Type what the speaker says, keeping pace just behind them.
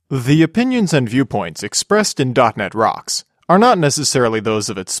The opinions and viewpoints expressed in .NET Rocks are not necessarily those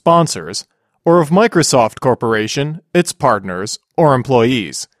of its sponsors, or of Microsoft Corporation, its partners, or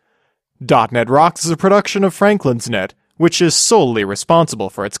employees. .NET Rocks is a production of Franklin's Net, which is solely responsible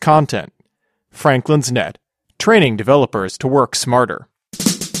for its content. Franklin's Net, training developers to work smarter.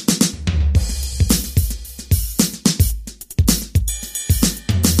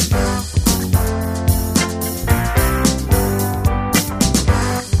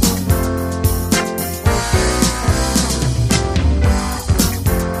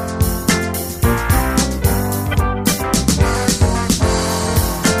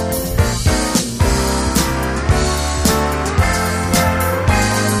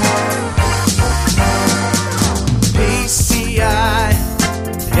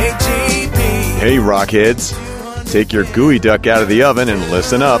 Hey Rockheads, take your GUI duck out of the oven and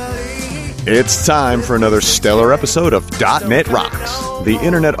listen up. It's time for another stellar episode of .NET Rocks, the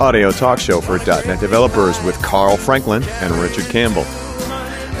internet audio talk show for .NET developers with Carl Franklin and Richard Campbell.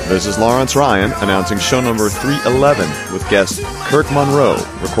 This is Lawrence Ryan announcing show number 311 with guest Kirk Munro,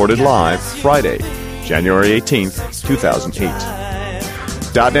 recorded live Friday, January 18th,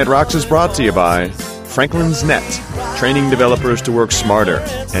 2008. .NET Rocks is brought to you by Franklin's Net, training developers to work smarter,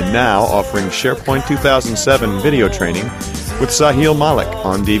 and now offering SharePoint 2007 video training with Sahil Malik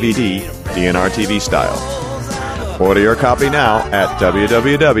on DVD, DNR TV style. Order your copy now at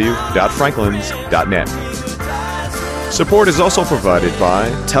www.franklins.net. Support is also provided by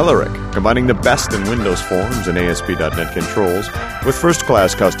Telerik, combining the best in Windows Forms and ASP.NET controls with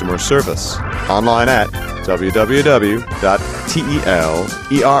first-class customer service. Online at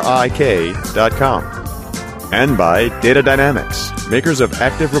www.telerik.com. And by Data Dynamics, makers of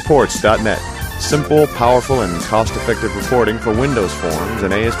ActiveReports.net, simple, powerful, and cost-effective reporting for Windows Forms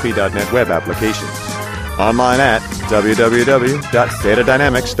and ASP.NET web applications. Online at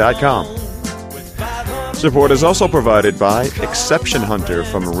www.datadynamics.com. Support is also provided by Exception Hunter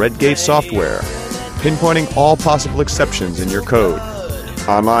from Redgate Software, pinpointing all possible exceptions in your code.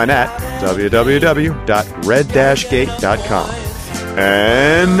 Online at www.red-gate.com.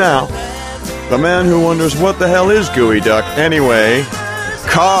 And now, the man who wonders what the hell is GUI duck anyway,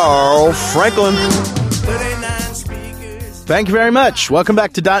 Carl Franklin. Thank you very much. Welcome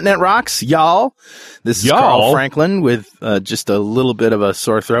back to .NET Rocks, y'all. This is Carl Franklin with just a little bit of a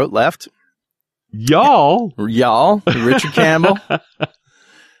sore throat left. Y'all, Richard Campbell.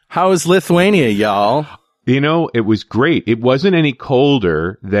 How is Lithuania, y'all? You know, it was great. It wasn't any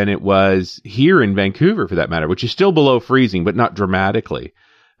colder than it was here in Vancouver, for that matter, which is still below freezing, but not dramatically.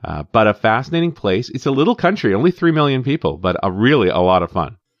 But a fascinating place. It's a little country, only 3 million people, but really a lot of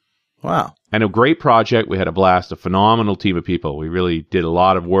fun. Wow. And a great project. We had a blast, a phenomenal team of people. We really did a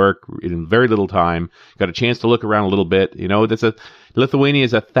lot of work in very little time. Got a chance to look around a little bit. You know, Lithuania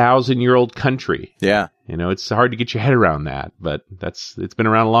is a 1,000-year-old country. Yeah. You know, it's hard to get your head around that, but it's been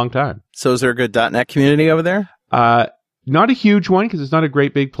around a long time. So is there a good .NET community over there? Not a huge one because it's not a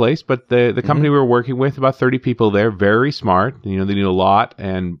great big place, but the company we were working with, about 30 people there, very smart. You know, they knew a lot,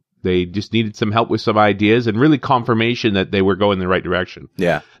 and they just needed some help with some ideas and really confirmation that they were going in the right direction.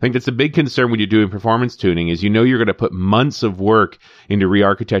 Yeah. I think that's a big concern when you're doing performance tuning is you're going to put months of work into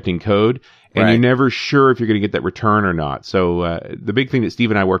re-architecting code, and you're never sure if you're going to get that return or not. So the big thing that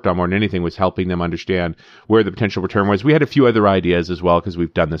Steve and I worked on more than anything was helping them understand where the potential return was. We had a few other ideas as well because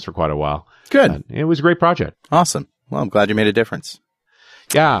we've done this for quite a while. Good. It was a great project. Awesome. Well, I'm glad you made a difference.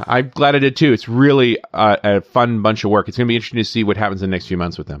 Yeah, I'm glad I did too. It's really a fun bunch of work. It's going to be interesting to see what happens in the next few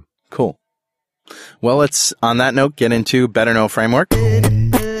months with them. Cool. Well, let's, on that note, get into Better Know Framework. All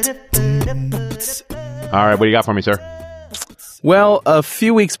right, what do you got for me, sir? Well, a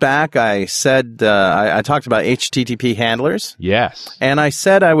few weeks back, I said, I talked about HTTP handlers. Yes. And I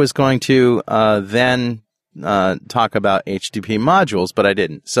said I was going to then talk about HTTP modules, but I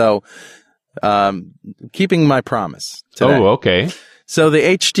didn't. So, keeping my promise today. Oh, okay. So the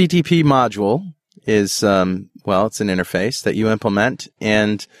HTTP module is, it's an interface that you implement,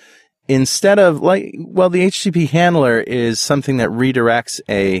 and instead of the HTTP handler is something that redirects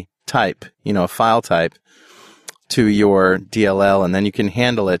a type, a file type to your DLL, and then you can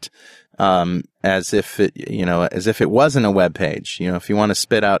handle it, as if it wasn't a web page. If you want to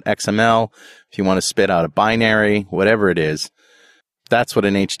spit out XML, if you want to spit out a binary, whatever it is, that's what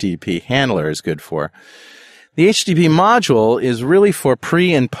an HTTP handler is good for. The HTTP module is really for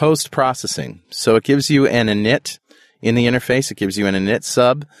pre and post processing. So it gives you an init in the interface. It gives you an init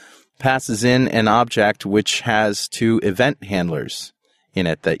sub, passes in an object which has 2 event handlers in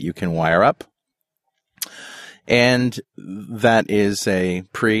it that you can wire up. And that is a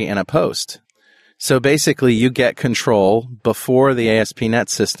pre and a post. So basically, you get control before the ASP.NET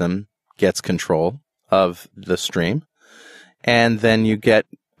system gets control of the stream, and then you get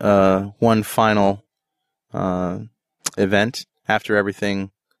one final event after everything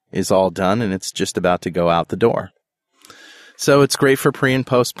is all done, and it's just about to go out the door. So it's great for pre- and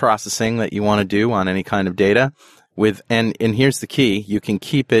post-processing that you want to do on any kind of data. And here's the key: you can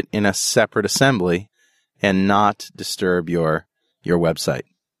keep it in a separate assembly and not disturb your website.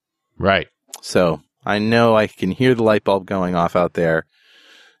 Right. So I know I can hear the light bulb going off out there.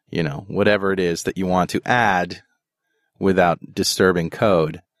 You know, whatever it is that you want to add without disturbing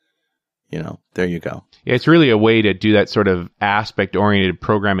code, you know, there you go. Yeah, it's really a way to do that sort of aspect-oriented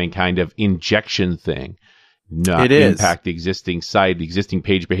programming kind of injection thing. Not impact the existing site, the existing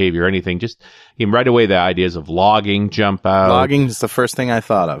page behavior, or anything. Just right away, the ideas of logging jump out. Logging is the first thing I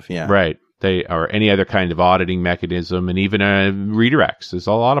thought of, yeah. Right. They or any other kind of auditing mechanism, and even redirects. There's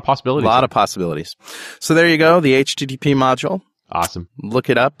a lot of possibilities. A lot of possibilities. So there you go, the HTTP module. Awesome. Look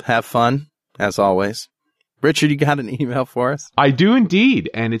it up. Have fun, as always. Richard, you got an email for us? I do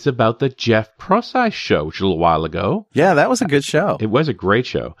indeed, and it's about the Jeff Procyse show, which was a little while ago. Yeah, that was a good show. It was a great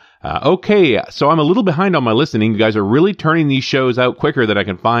show. Okay, so I'm a little behind on my listening. You guys are really turning these shows out quicker than I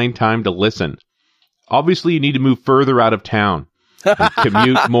can find time to listen. Obviously, you need to move further out of town and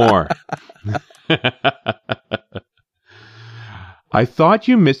commute more. I thought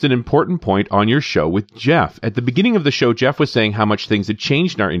you missed an important point on your show with Jeff. At the beginning of the show, Jeff was saying how much things had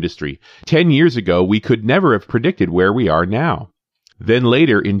changed in our industry. 10 years ago, we could never have predicted where we are now. Then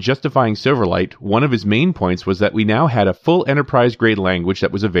later, in justifying Silverlight, one of his main points was that we now had a full enterprise-grade language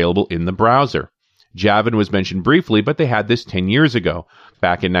that was available in the browser. Java was mentioned briefly, but they had this 10 years ago.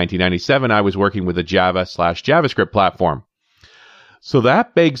 Back in 1997, I was working with a Java/JavaScript platform. So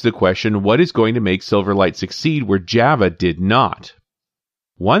that begs the question, what is going to make Silverlight succeed where Java did not?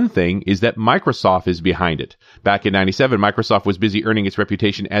 One thing is that Microsoft is behind it. Back in 97, Microsoft was busy earning its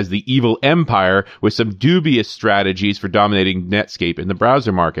reputation as the evil empire with some dubious strategies for dominating Netscape in the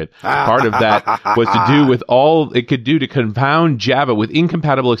browser market. Part of that was to do with all it could do to confound Java with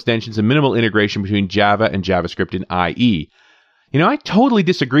incompatible extensions and minimal integration between Java and JavaScript in IE. You know, I totally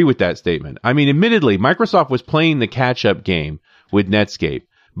disagree with that statement. I mean, admittedly, Microsoft was playing the catch-up game with Netscape,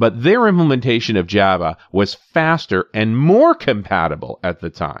 but their implementation of Java was faster and more compatible at the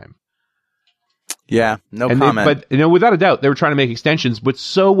time. Yeah, no comment. But you know, without a doubt, they were trying to make extensions, but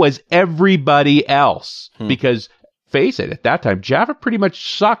so was everybody else. Because, face it, at that time, Java pretty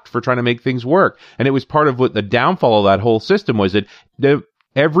much sucked for trying to make things work. And it was part of what the downfall of that whole system was that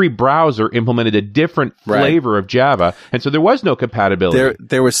every browser implemented a different flavor of Java, and so there was no compatibility.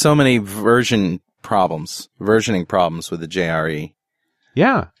 There were so many versioning problems with the JRE.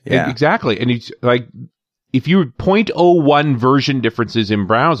 Yeah, exactly. And it's like, if you 0.01 version differences in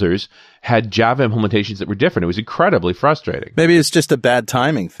browsers had Java implementations that were different, it was incredibly frustrating. Maybe it's just a bad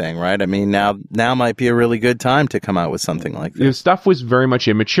timing thing, right? I mean, now might be a really good time to come out with something like this. The stuff was very much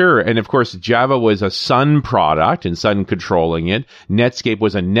immature. And of course, Java was a Sun product and Sun controlling it. Netscape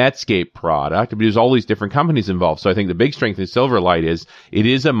was a Netscape product. But there's all these different companies involved. So I think the big strength of Silverlight is it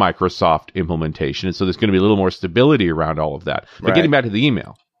is a Microsoft implementation. And so there's going to be a little more stability around all of that. But getting back to the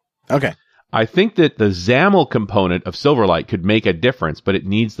email. Okay. I think that the XAML component of Silverlight could make a difference, but it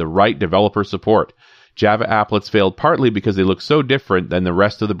needs the right developer support. Java applets failed partly because they look so different than the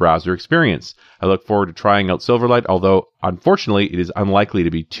rest of the browser experience. I look forward to trying out Silverlight, although unfortunately it is unlikely to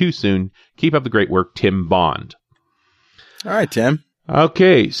be too soon. Keep up the great work, Tim Bond. All right, Tim.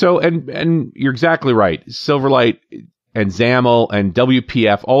 Okay, so and you're exactly right. Silverlight and XAML and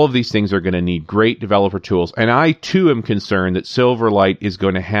WPF, all of these things are going to need great developer tools. And I, too, am concerned that Silverlight is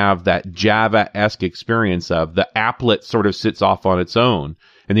going to have that Java-esque experience of the applet sort of sits off on its own.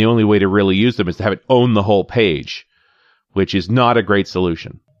 And the only way to really use them is to have it own the whole page, which is not a great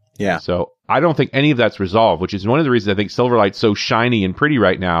solution. Yeah. So I don't think any of that's resolved, which is one of the reasons I think Silverlight's so shiny and pretty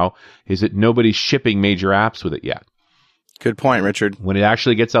right now, is that nobody's shipping major apps with it yet. Good point, Richard. When it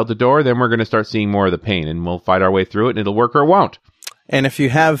actually gets out the door, then we're going to start seeing more of the pain, and we'll fight our way through it, and it'll work or it won't. And if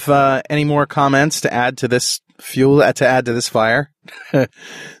you have any more comments to add to this fire,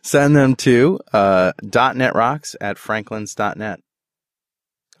 send them to .netrocks@franklins.net.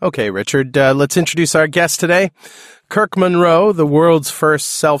 Okay, Richard, let's introduce our guest today. Kirk Munro, the world's first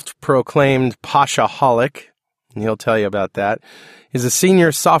self-proclaimed Poshaholic, and he'll tell you about that, is a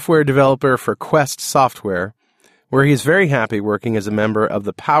senior software developer for Quest Software, where he's very happy working as a member of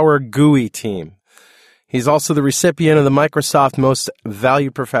the PowerGUI team. He's also the recipient of the Microsoft Most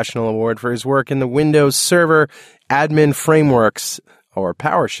Valued Professional Award for his work in the Windows Server Admin Frameworks, or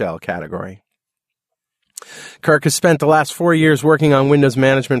PowerShell category. Kirk has spent the last 4 years working on Windows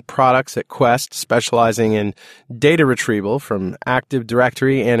management products at Quest, specializing in data retrieval from Active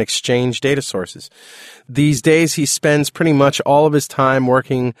Directory and Exchange data sources. These days, he spends pretty much all of his time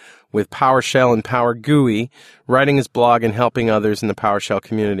working with PowerShell and PowerGUI, writing his blog and helping others in the PowerShell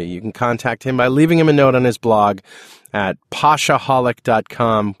community. You can contact him by leaving him a note on his blog at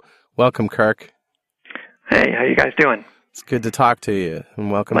pashaholic.com. Welcome, Kirk. Hey, how you guys doing? It's good to talk to you,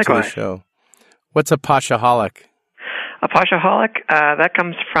 and welcome Likewise. to the show. What's a pashaholic? A poshaholic, that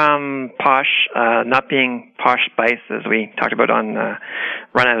comes from posh, not being posh spice, as we talked about on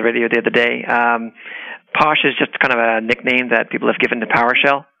Run Out of the Radio the other day. Posh is just kind of a nickname that people have given to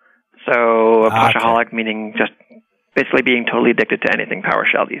PowerShell. So a poshaholic meaning just basically being totally addicted to anything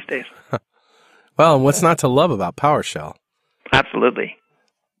PowerShell these days. Well, and what's not to love about PowerShell? Absolutely.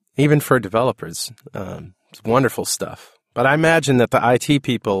 Even for developers, it's wonderful stuff. But I imagine that the IT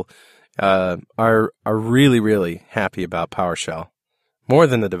people are really, really happy about PowerShell more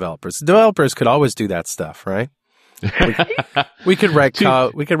than the developers. The developers could always do that stuff, right? We could write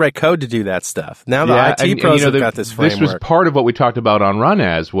code. We could write code to do that stuff. Now the IT pros have got this framework. This was part of what we talked about on Run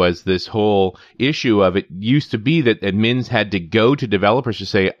As was this whole issue of it used to be that admins had to go to developers to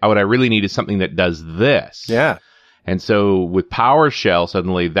say, "Oh, what I really need is something that does this." Yeah. And so with PowerShell,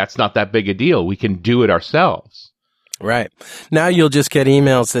 suddenly that's not that big a deal. We can do it ourselves. Right. Now you'll just get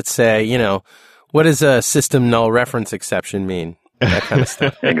emails that say, what does a system null reference exception mean? That kind of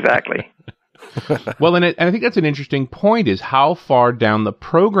stuff. Exactly. Well, and I think that's an interesting point is how far down the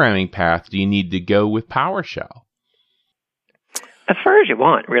programming path do you need to go with PowerShell? As far as you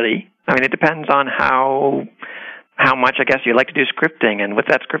want, really. I mean, it depends on how much, I guess, you like to do scripting. And with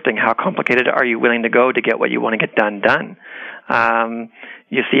that scripting, how complicated are you willing to go to get what you want to get done?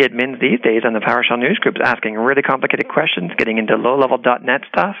 You see admins these days on the PowerShell news groups asking really complicated questions, getting into low-level .NET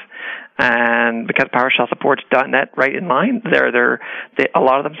stuff, and because PowerShell supports .NET right in line, a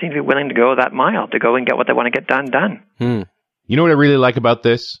lot of them seem to be willing to go that mile to go and get what they want to get done. You know what I really like about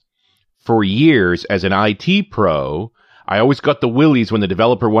this? For years, as an IT pro, I always got the willies when the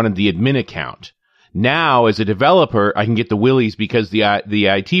developer wanted the admin account. Now, as a developer, I can get the willies because the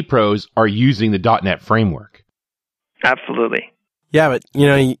IT pros are using the .NET framework. Absolutely. Yeah, but,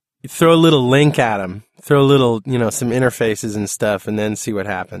 you throw a little link at them, throw a little, some interfaces and stuff, and then see what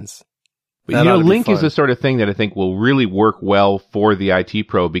happens. But, link is the sort of thing that I think will really work well for the IT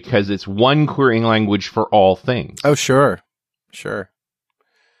pro because it's one querying language for all things. Oh, sure.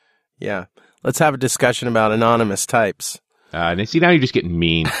 Yeah. Let's have a discussion about anonymous types. And see, now you're just getting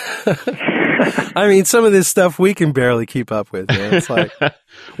mean. I mean, some of this stuff we can barely keep up with. It's like,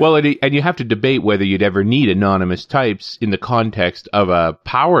 well, and you have to debate whether you'd ever need anonymous types in the context of a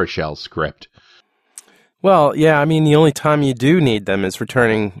PowerShell script. Well, yeah, I mean, the only time you do need them is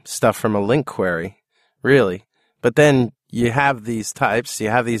returning stuff from a link query, really. But then you have these types, you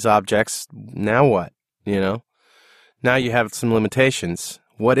have these objects. Now what? Now you have some limitations.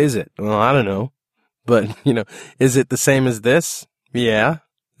 What is it? Well, I don't know. But, is it the same as this? Yeah.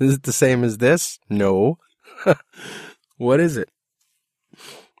 Is it the same as this? No. What is it?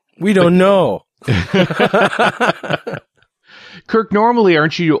 We don't know. Kirk, normally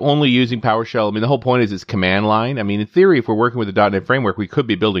aren't you only using PowerShell? I mean, the whole point is it's command line. I mean, in theory, if we're working with the .NET framework, we could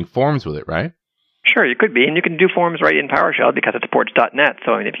be building forms with it, right? Sure, you could be, and you can do forms right in PowerShell because it supports .NET.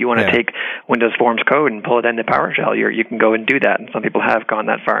 So, I mean, if you want to take Windows Forms code and pull it into PowerShell, you can go and do that, and some people have gone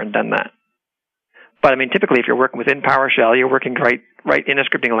that far and done that. But, I mean, typically, if you're working within PowerShell, you're working right in a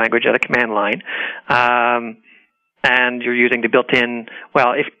scripting language at a command line, and you're using the built-in.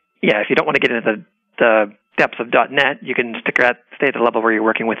 Well, if you don't want to get into the depths of .NET, you can stay at the level where you're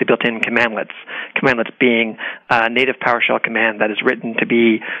working with the built-in commandlets. Commandlets being a native PowerShell command that is written to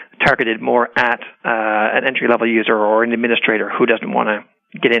be targeted more at an entry-level user or an administrator who doesn't want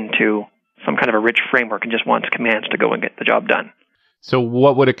to get into some kind of a rich framework and just wants commands to go and get the job done. So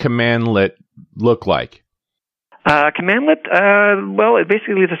what would a commandlet look like? Commandlet, it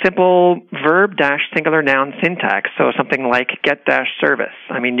basically is a simple verb-singular noun syntax, so something like get-service.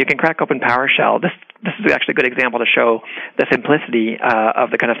 I mean, you can crack open PowerShell. This is actually a good example to show the simplicity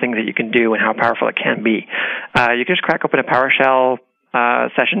of the kind of things that you can do and how powerful it can be. You can just crack open a PowerShell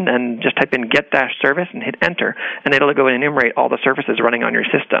session and just type in get-service and hit enter, and it'll go and enumerate all the services running on your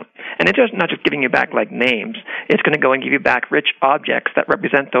system. And it's just not just giving you back like names. It's going to go and give you back rich objects that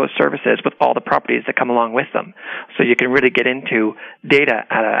represent those services with all the properties that come along with them. So you can really get into data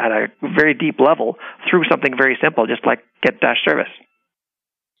at a very deep level through something very simple, just like get-service.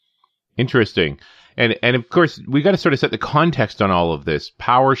 Interesting. And of course, we got to sort of set the context on all of this.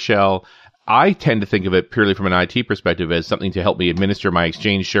 PowerShell, I tend to think of it purely from an IT perspective as something to help me administer my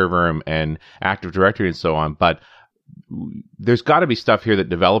Exchange server and Active Directory and so on. But there's got to be stuff here that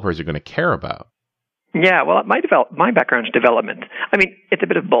developers are going to care about. Yeah, well, my background is development. I mean, it's a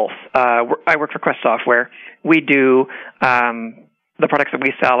bit of both. I work for Quest Software. We do the products that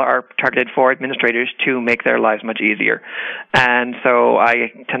we sell are targeted for administrators to make their lives much easier, and so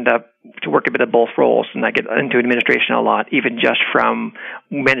I tend to work a bit of both roles, and I get into administration a lot, even just from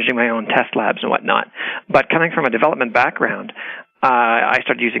managing my own test labs and whatnot. But coming from a development background, I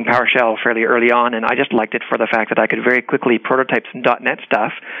started using PowerShell fairly early on, and I just liked it for the fact that I could very quickly prototype some .NET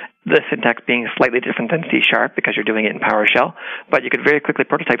stuff, the syntax being slightly different than C# because you're doing it in PowerShell, but you could very quickly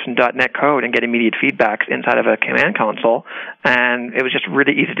prototype some .NET code and get immediate feedbacks inside of a command console, and it was just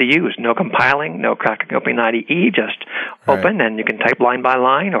really easy to use. No compiling, no cracking open IDE, just open, and you can type line by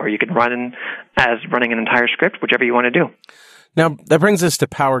line, or you can run as running an entire script, whichever you want to do. Now, that brings us to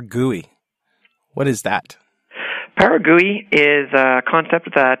PowerGUI. What is that? PowerGUI is a concept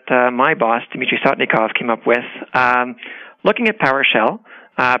that my boss, Dmitry Sotnikov, came up with. Looking at PowerShell,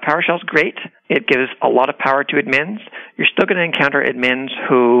 PowerShell's great. It gives a lot of power to admins. You're still going to encounter admins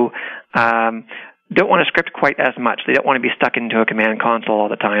who don't want to script quite as much. They don't want to be stuck into a command console all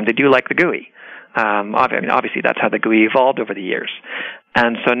the time. They do like the GUI. Obviously, that's how the GUI evolved over the years.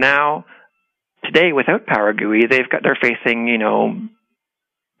 And so now, today, without PowerGUI, they're facing,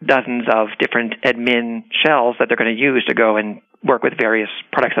 dozens of different admin shells that they're going to use to go and work with various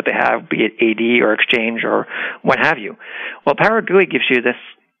products that they have, be it AD or Exchange or what have you. Well, PowerGUI gives you this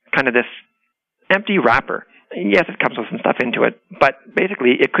empty wrapper. Yes, it comes with some stuff into it, but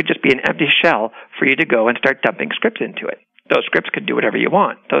basically it could just be an empty shell for you to go and start dumping scripts into it. Those scripts can do whatever you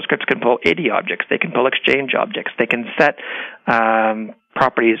want. Those scripts can pull AD objects. They can pull Exchange objects. They can set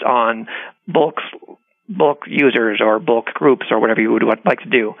properties on bulk users or bulk groups or whatever you would like to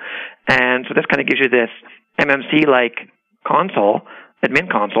do. And so this kind of gives you this MMC-like console, admin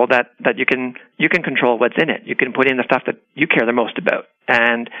console, that you can control what's in it. You can put in the stuff that you care the most about.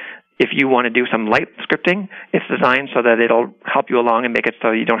 And if you want to do some light scripting, it's designed so that it'll help you along and make it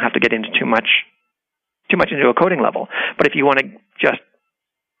so you don't have to get into too much into a coding level. But if you want to just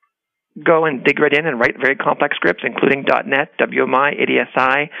go and dig right in and write very complex scripts, including .NET, WMI,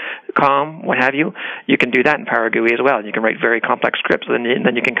 ADSI, COM, what have you, you can do that in PowerGUI as well. You can write very complex scripts, and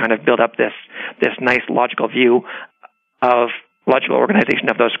then you can kind of build up this nice logical view of logical organization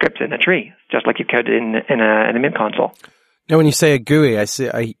of those scripts in a tree, just like you could in an admin console. Now, when you say a GUI, I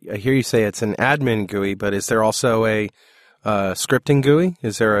hear you say it's an admin GUI, but is there also a scripting GUI?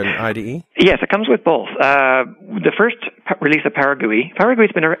 Is there an IDE? Yes, it comes with both. The first release of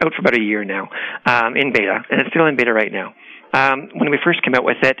PowerGUI's been out for about a year now in beta, and it's still in beta right now. When we first came out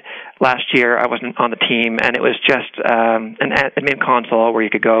with it last year, I wasn't on the team, and it was just an admin console where you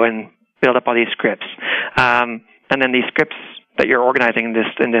could go and build up all these scripts. And then these scripts that you're organizing in this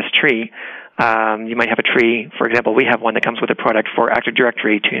tree, you might have a tree. For example, we have one that comes with a product for Active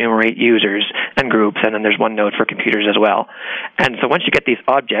Directory to enumerate users and groups, and then there's one node for computers as well. And so once you get these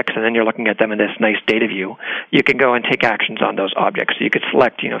objects, and then you're looking at them in this nice data view, you can go and take actions on those objects. So you could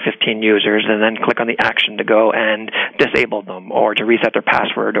select, 15 users, and then click on the action to go and disable them, or to reset their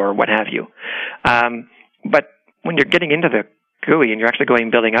password, or what have you. But when you're getting into the GUI and you're actually going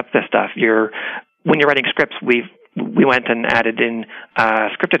and building up this stuff, when you're writing scripts, we went and added in a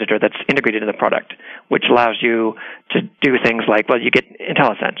script editor that's integrated in the product, which allows you to do things like, you get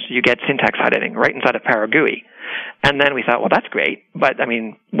IntelliSense, you get syntax highlighting right inside of PowerGUI. And then we thought, well, that's great, but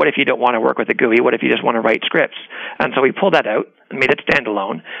what if you don't want to work with the GUI? What if you just want to write scripts? And so we pulled that out and made it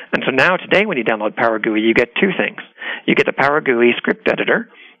standalone. And so now today when you download PowerGUI, you get two things. You get the PowerGUI script editor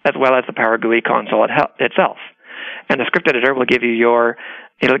as well as the PowerGUI console itself. And the script editor will give you your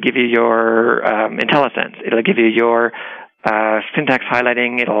IntelliSense. It'll give you your syntax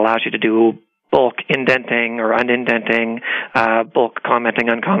highlighting. It allows you to do bulk indenting or unindenting, bulk commenting,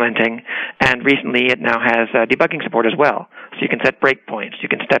 uncommenting. And recently it now has debugging support as well. So you can set breakpoints. You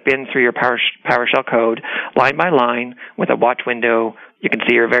can step in through your PowerShell code line by line with a watch window. You can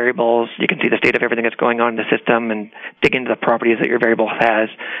see your variables. You can see the state of everything that's going on in the system and dig into the properties that your variable has.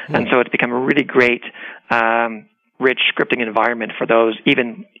 And so it's become a really great rich scripting environment for those,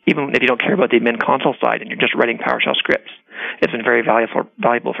 even if you don't care about the admin console side and you're just writing PowerShell scripts. It's been very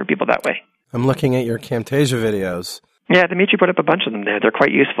valuable for people that way. I'm looking at your Camtasia videos. Yeah, Dimitri put up a bunch of them there. They're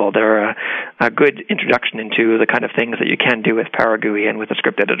quite useful. They're a good introduction into the kind of things that you can do with PowerGUI and with the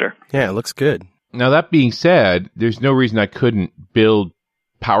script editor. Yeah, it looks good. Now, that being said, there's no reason I couldn't build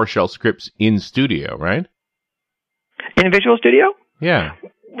PowerShell scripts in Studio, right? In Visual Studio? Yeah.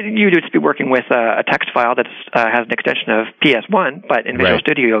 you'd just be working with a text file that has an extension of PS1, but in Visual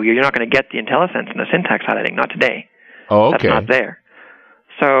Studio, you're not going to get the IntelliSense and the syntax highlighting, not today. Oh, okay. That's not there.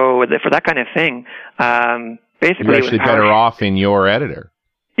 So for that kind of thing, basically... You're actually better off in your editor.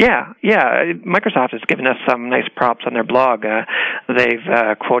 Yeah. Microsoft has given us some nice props on their blog.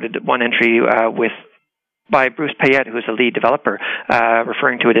 They've quoted one entry by Bruce Payette, who's the lead developer,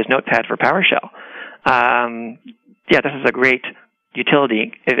 referring to it as Notepad for PowerShell. This is a great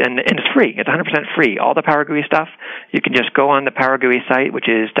utility, and it's free. It's 100% free. All the PowerGUI stuff, you can just go on the PowerGUI site, which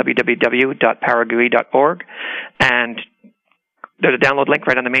is www.powergui.org, and there's a download link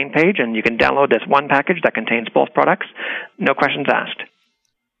right on the main page, and you can download this one package that contains both products. No questions asked.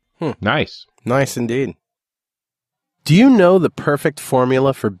 Nice. Nice indeed. Do you know the perfect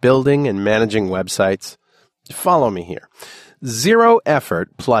formula for building and managing websites? Follow me here. Zero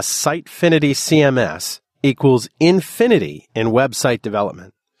effort plus Sitefinity CMS equals infinity in website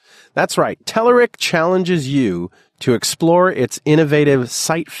development. That's right. Telerik challenges you to explore its innovative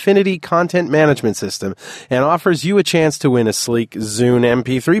Sitefinity content management system and offers you a chance to win a sleek Zune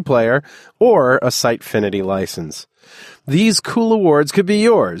MP3 player or a Sitefinity license. These cool awards could be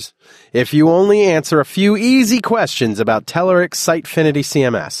yours if you only answer a few easy questions about Telerik's Sitefinity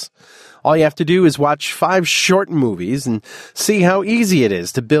CMS. All you have to do is watch 5 short movies and see how easy it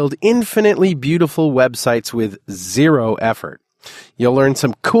is to build infinitely beautiful websites with zero effort. You'll learn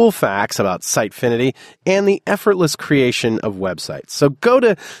some cool facts about Sitefinity and the effortless creation of websites. So go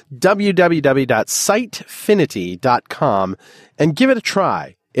to www.sitefinity.com and give it a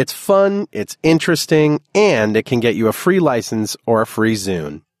try. It's fun, it's interesting, and it can get you a free license or a free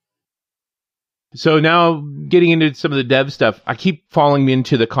Zune. So now getting into some of the dev stuff, I keep falling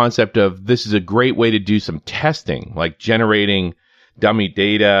into the concept of this is a great way to do some testing, like generating dummy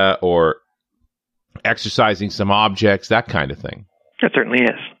data or exercising some objects, that kind of thing. It certainly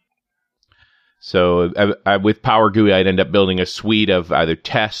is. So with PowerGUI, I'd end up building a suite of either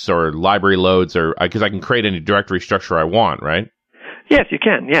tests or library loads, or because I can create any directory structure I want, right? Yes, you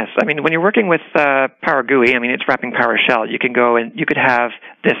can. Yes. I mean, when you're working with PowerGUI, it's wrapping PowerShell. You can go and you could have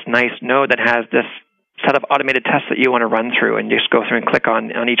this nice node that has this set of automated tests that you want to run through, and you just go through and click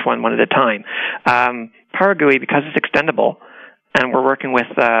on each one at a time. PowerGUI, because it's extendable, and we're working with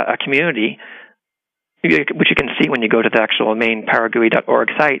a community, which you can see when you go to the actual main PowerGUI.org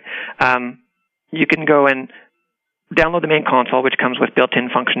site, you can go and download the main console, which comes with built-in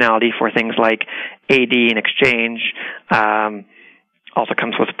functionality for things like AD and Exchange. Also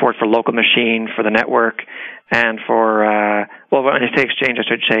comes with support for local machine, for the network, and for, when I say Exchange, I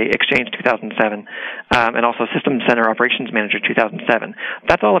should say Exchange 2007, and also System Center Operations Manager 2007.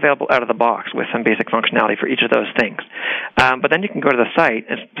 That's all available out of the box with some basic functionality for each of those things. But then you can go to the site,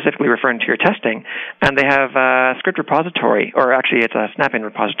 and specifically referring to your testing, and they have a script repository, or actually it's a snap-in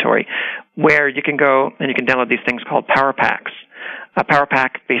repository, where you can go and you can download these things called Power Packs. A Power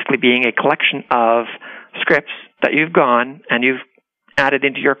Pack basically being a collection of scripts that you've gone and you've added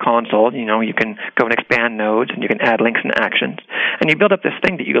into your console. You can go and expand nodes, and you can add links and actions, and you build up this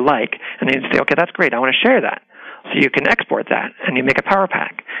thing that you like, and then you say, okay, that's great, I want to share that. So you can export that, and you make a Power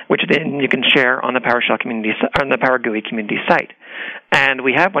Pack, which then you can share on the PowerShell community, on the PowerGUI community site. And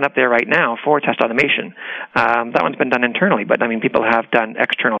we have one up there right now for test automation. That one's been done internally, but people have done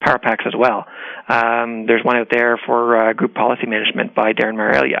external Power Packs as well. There's one out there for group policy management by Darren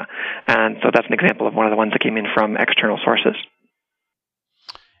Marelia, and so that's an example of one of the ones that came in from external sources.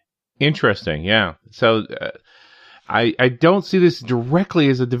 Interesting, yeah. So I don't see this directly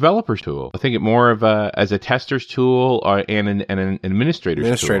as a developer's tool. I think it more of as a tester's tool and an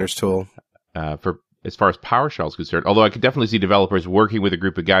administrator's tool. For as far as PowerShell is concerned. Although I could definitely see developers working with a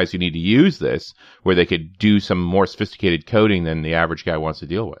group of guys who need to use this, where they could do some more sophisticated coding than the average guy wants to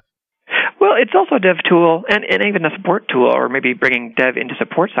deal with. Well, it's also a dev tool and even a support tool, or maybe bringing dev into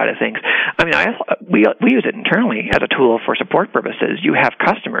support side of things. We use it internally as a tool for support purposes. You have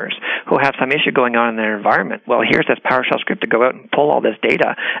customers who have some issue going on in their environment. Well, here's this PowerShell script to go out and pull all this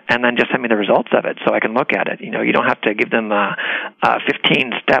data and then just send me the results of it so I can look at it. You don't have to give them a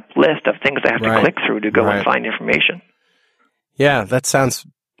 15-step list of things they have to click through to go and find information. Yeah, that sounds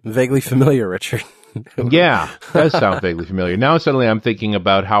vaguely familiar, Richard. Yeah, it does sound vaguely familiar. Now suddenly I'm thinking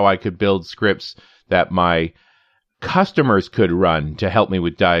about how I could build scripts that my customers could run to help me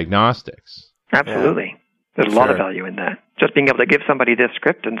with diagnostics. Absolutely. There's a lot of value in that. Just being able to give somebody this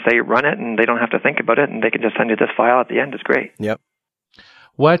script and say, run it, and they don't have to think about it, and they can just send you this file at the end is great. Yep.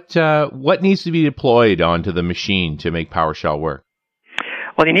 What needs to be deployed onto the machine to make PowerShell work?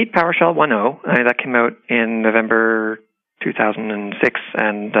 Well, you need PowerShell 1.0. That came out in November 2006,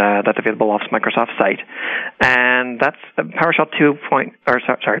 and that's available off Microsoft's site. And that's PowerShell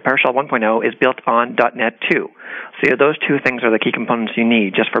 1.0 is built on .NET 2. So those two things are the key components you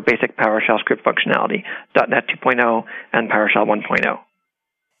need just for basic PowerShell script functionality: .NET 2.0 and PowerShell 1.0.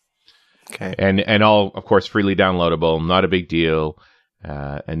 Okay. And all, of course, freely downloadable, not a big deal,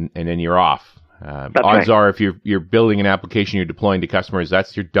 and then you're off. Odds are, if you're building an application you're deploying to customers,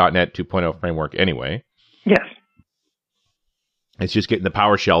 that's your .NET 2.0 framework anyway. Yes. It's just getting the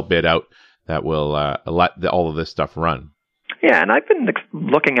PowerShell bit out that will let all of this stuff run. Yeah, and I've been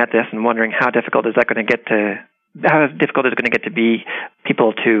looking at this and wondering how difficult is it going to get to be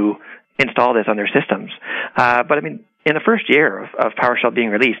people to install this on their systems. But I mean, in the first year of PowerShell being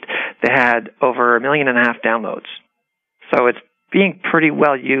released, they had over 1.5 million downloads. So it's being pretty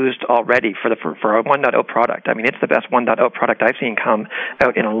well used already for a 1.0 product. I mean, it's the best 1.0 product I've seen come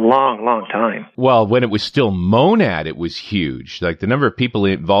out in a long, long time. Well, when it was still Monad, it was huge. Like, the number of people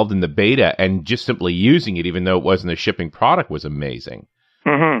involved in the beta and just simply using it, even though it wasn't a shipping product, was amazing.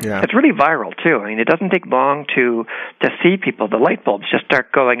 Mm-hmm. Yeah. It's really viral, too. I mean, it doesn't take long to see people. The light bulbs just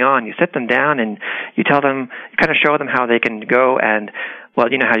start going on. You sit them down and you tell them, you kind of show them how they can go and, well,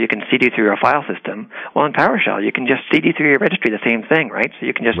 you know how you can CD through your file system. Well, in PowerShell, you can just CD through your registry, the same thing, right? So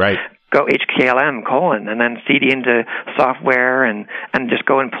you can just go HKLM : and then CD into software and just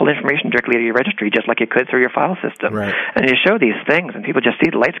go and pull information directly to your registry, just like you could through your file system. Right. And you show these things, and people just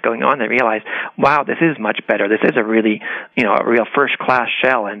see the lights going on. They realize, wow, this is much better. This is a really, a real first-class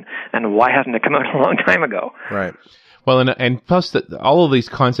shell, and why hasn't it come out a long time ago? Right. Well, and plus all of these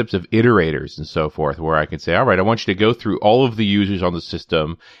concepts of iterators and so forth, where I can say, all right, I want you to go through all of the users on the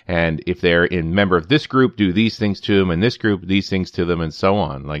system, and if they're a member of this group, do these things to them, and this group, these things to them, and so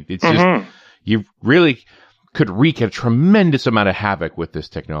on. Like, it's just, you really could wreak a tremendous amount of havoc with this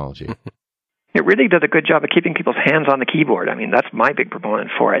technology. It really does a good job of keeping people's hands on the keyboard. I mean, that's my big proponent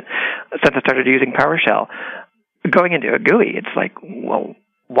for it. Since I started using PowerShell, going into a GUI, it's like, well,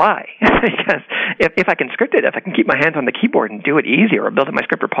 why? Because if I can script it, if I can keep my hands on the keyboard and do it easier, or build up my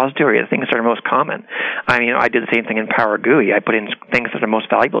script repository, the things that are most common. I mean, I do the same thing in PowerGUI. I put in things that are most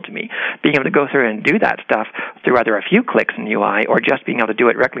valuable to me. Being able to go through and do that stuff through either a few clicks in UI or just being able to do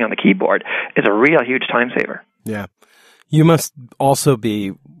it directly on the keyboard is a real huge time saver. Yeah. You must also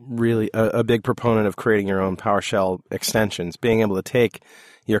be really a big proponent of creating your own PowerShell extensions, being able to take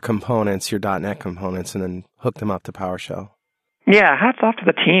your components, your .NET components, and then hook them up to PowerShell. Yeah, hats off to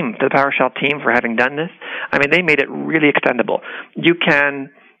the team, to the PowerShell team, for having done this. I mean, they made it really extendable. You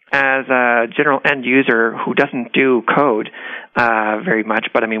can, as a general end user who doesn't do code very much,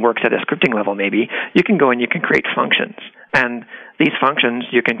 but I mean works at a scripting level maybe, you can go and you can create functions. And these functions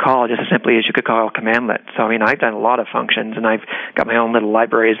you can call just as simply as you could call a commandlet. So, I mean, I've done a lot of functions, and I've got my own little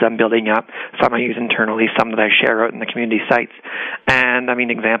libraries I'm building up. Some I use internally, some that I share out in the community sites. And, I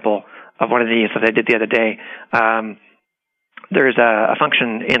mean, example of one of these that I did the other day, there's a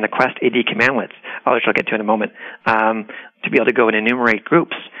function in the Quest AD commandlets, which I'll get to in a moment, to be able to go and enumerate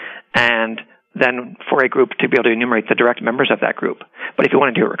groups, and then for a group to be able to enumerate the direct members of that group. But if you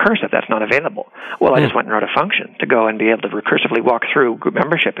want to do it recursive, that's not available. Well, I just went and wrote a function to go and be able to recursively walk through group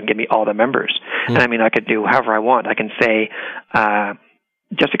membership and give me all the members. And I mean, I could do however I want. I can say,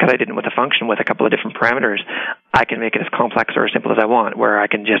 just because I did it with a function with a couple of different parameters, I can make it as complex or as simple as I want, where I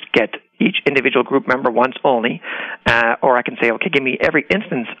can just get each individual group member once only, or I can say, okay, give me every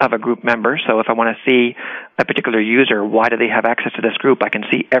instance of a group member. So if I want to see a particular user, why do they have access to this group? I can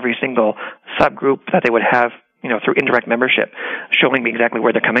see every single subgroup that they would have, through indirect membership, showing me exactly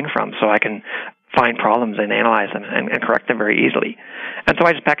where they're coming from, so I can find problems and analyze them and correct them very easily. And so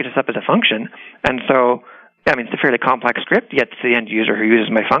I just package this up as a function, and so I mean, it's a fairly complex script, yet it's the end user who uses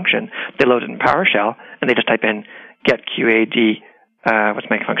my function. They load it in PowerShell, and they just type in get QAD, what's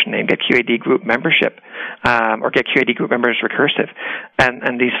my function name? Get QAD group membership, or get QAD group members recursive.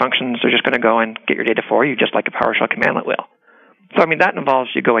 And these functions are just going to go and get your data for you, just like a PowerShell commandlet will. So, I mean, that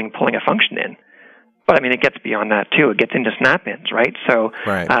involves you pulling a function in. But, I mean, it gets beyond that, too. It gets into snap-ins, right? So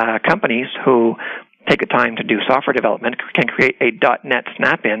companies who take the time to do software development can create a .NET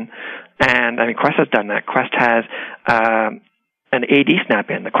snap-in. And, I mean, Quest has done that. Quest has an AD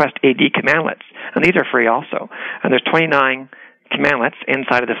snap-in, the Quest AD commandlets. And these are free also. And there's 29 commandlets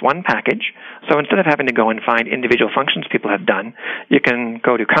inside of this one package. So instead of having to go and find individual functions people have done, you can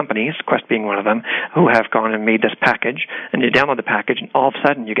go to companies, Quest being one of them, who have gone and made this package. And you download the package, and all of a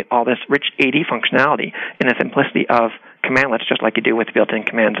sudden you get all this rich AD functionality in the simplicity of commandlets, just like you do with built-in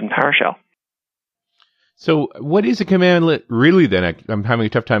commands in PowerShell. So what is a commandlet really then? I'm having a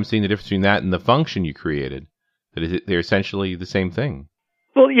tough time seeing the difference between that and the function you created. They're essentially the same thing.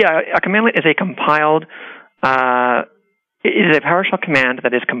 Well, yeah, a commandlet is a compiled It is a PowerShell command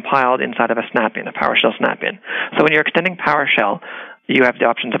that is compiled inside of a snap-in, a PowerShell snap-in. So when you're extending PowerShell, you have the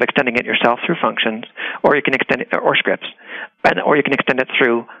options of extending it yourself through functions, or you can extend it, or scripts, or you can extend it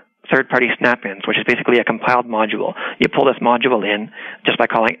through third-party snap-ins, which is basically a compiled module. You pull this module in just by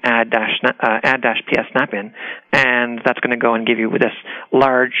calling add-ps snap-in, and that's going to go and give you this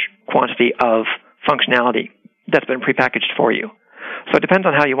large quantity of functionality that's been prepackaged for you. So it depends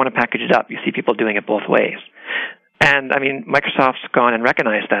on how you want to package it up. You see people doing it both ways. And, I mean, Microsoft's gone and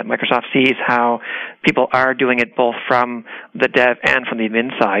recognized that. Microsoft sees how people are doing it both from the dev and from the admin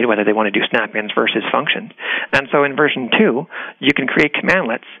side, whether they want to do snap-ins versus functions. And so in version 2, you can create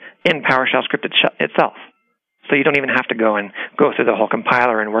commandlets in PowerShell script itself. So you don't even have to go through the whole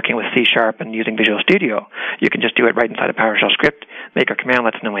compiler and working with C# and using Visual Studio. You can just do it right inside a PowerShell script, make your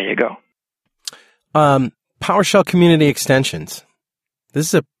commandlets, and away you go. PowerShell community extensions. This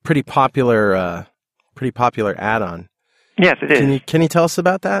is a pretty popular add-on. Yes, it is. Can you tell us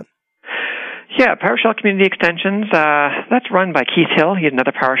about that? Yeah, PowerShell Community Extensions, that's run by Keith Hill. He's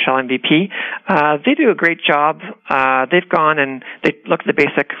another PowerShell MVP. They do a great job. They've gone and they looked at the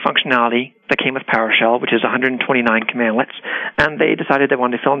basic functionality that came with PowerShell, which is 129 commandlets, and they decided they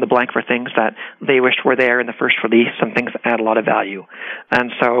wanted to fill in the blank for things that they wished were there in the first release, some things that add a lot of value.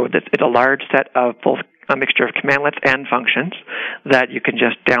 And so it's a large set of both a mixture of commandlets and functions that you can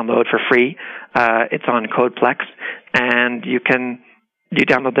just download for free. It's on CodePlex, and you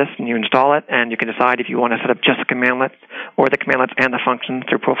download this and you install it, and you can decide if you want to set up just the commandlets or the commandlets and the functions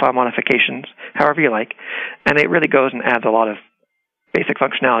through profile modifications, however you like. And it really goes and adds a lot of basic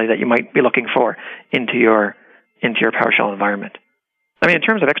functionality that you might be looking for into your PowerShell environment. I mean, in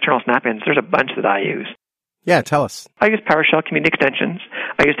terms of external snap-ins, there's a bunch that I use. Yeah, tell us. I use PowerShell Community Extensions.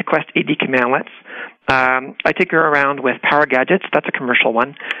 I use the Quest AD commandlets. I tinker around with Power Gadgets. That's a commercial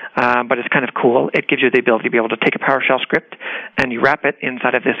one, but it's kind of cool. It gives you the ability to be able to take a PowerShell script and you wrap it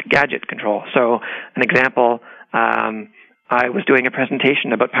inside of this gadget control. So an example, I was doing a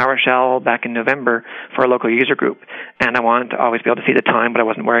presentation about PowerShell back in November for a local user group, and I wanted to always be able to see the time, but I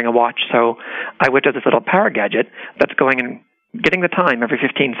wasn't wearing a watch. So I whipped out this little Power Gadget that's going and getting the time every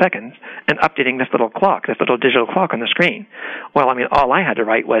 15 seconds and updating this little clock, this little digital clock on the screen. Well, I mean, all I had to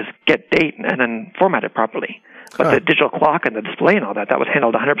write was get date and then format it properly. But the digital clock and the display and all that was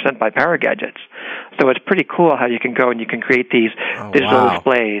handled 100% by Power Gadgets. So it's pretty cool how you can go and you can create these digital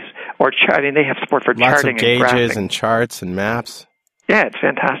displays. Or they have support for lots charting of gauges and graphing. And charts and maps. Yeah, it's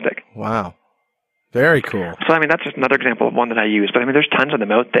fantastic. Wow. Very cool. So, I mean, that's just another example of one that I use. But, I mean, there's tons of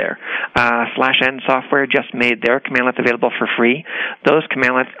them out there. /N Software just made their commandlets available for free. Those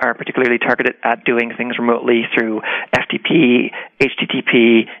commandlets are particularly targeted at doing things remotely through FTP,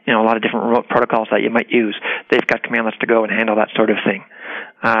 HTTP, a lot of different remote protocols that you might use. They've got commandlets to go and handle that sort of thing.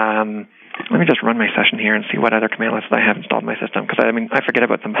 Let me just run my session here and see what other commandlets that I have installed in my system, because, I mean, I forget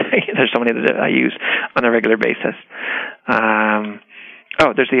about them. There's so many that I use on a regular basis.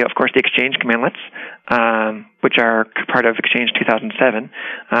 There's of course, the Exchange commandlets, which are part of Exchange 2007.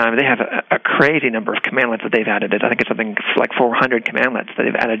 They have a crazy number of commandlets that they've added. I think it's something like 400 commandlets that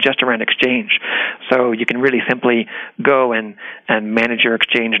they've added just around Exchange. So you can really simply go and manage your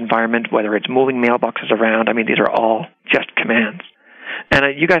Exchange environment, whether it's moving mailboxes around. I mean, these are all just commands.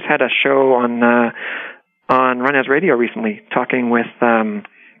 And you guys had a show on Run As Radio recently, talking with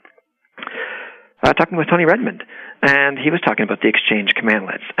Tony Redmond. And he was talking about the Exchange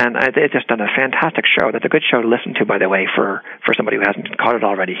commandlets. And they've just done a fantastic show. That's a good show to listen to, by the way, for somebody who hasn't caught it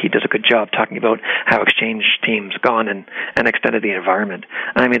already. He does a good job talking about how Exchange teams gone and extended the environment.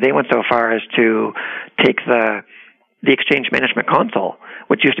 I mean, they went so far as to take the Exchange Management Console,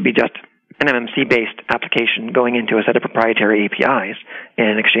 which used to be just an MMC-based application going into a set of proprietary APIs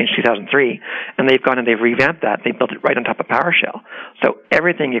in Exchange 2003, and they've gone and they've revamped that. They built it right on top of PowerShell. So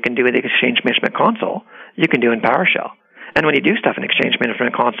everything you can do in the Exchange Management Console, you can do in PowerShell. And when you do stuff in Exchange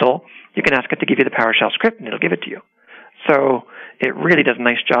Management Console, you can ask it to give you the PowerShell script, and it'll give it to you. So it really does a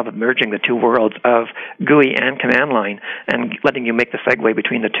nice job of merging the two worlds of GUI and command line and letting you make the segue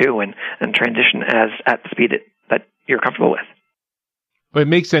between the two and transition at the speed that you're comfortable with. Well, it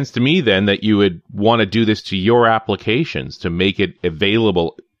makes sense to me then that you would want to do this to your applications to make it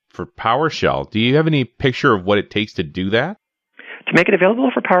available for PowerShell. Do you have any picture of what it takes to do that? To make it available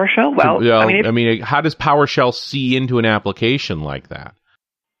for PowerShell? Well, I mean, how does PowerShell see into an application like that?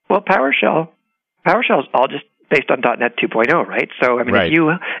 Well, PowerShell is all just based on .NET 2.0, right? So, I mean, right.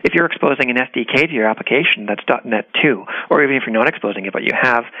 if you're exposing an SDK to your application that's .NET 2, or even if you're not exposing it, but you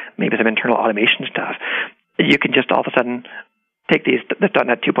have maybe some internal automation stuff, you can just all of a sudden take this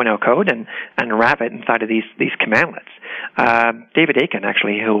 .NET 2.0 code and wrap it inside of these commandlets. David Aiken,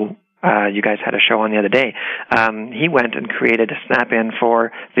 actually, who you guys had a show on the other day. He went and created a snap-in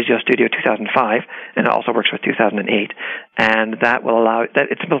for Visual Studio 2005, and it also works with 2008. And that will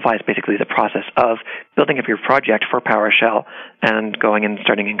it simplifies basically the process of building up your project for PowerShell and going and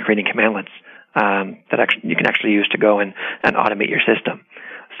starting and creating commandlets that you can actually use to go and automate your system.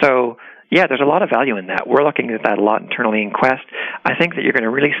 So, yeah, there's a lot of value in that. We're looking at that a lot internally in Quest. I think that you're going to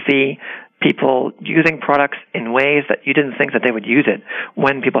really see people using products in ways that you didn't think that they would use it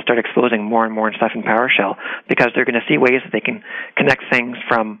when people start exposing more and more stuff in PowerShell, because they're going to see ways that they can connect things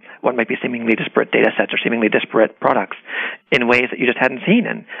from what might be seemingly disparate data sets or seemingly disparate products in ways that you just hadn't seen.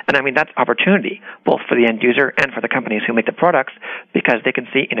 And I mean, that's opportunity, both for the end user and for the companies who make the products, because they can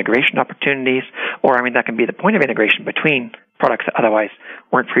see integration opportunities, or, I mean, that can be the point of integration between products that otherwise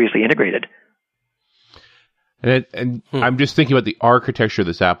weren't previously integrated. And I'm just thinking about the architecture of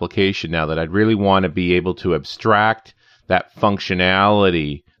this application now, that I'd really want to be able to abstract that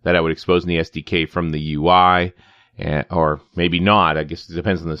functionality that I would expose in the SDK from the UI, or maybe not. I guess it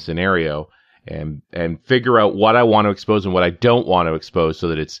depends on the scenario, and figure out what I want to expose and what I don't want to expose, so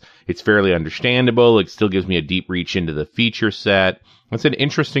that it's fairly understandable. It still gives me a deep reach into the feature set. It's an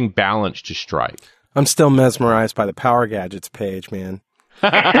interesting balance to strike. I'm still mesmerized by the Power Gadgets page, man.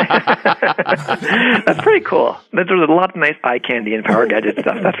 That's pretty cool. There's a lot of nice eye candy in Power Gadget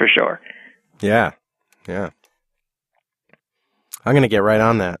stuff, that's for sure. Yeah. I'm going to get right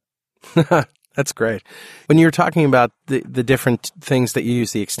on that. That's great. When you were talking about the different things that you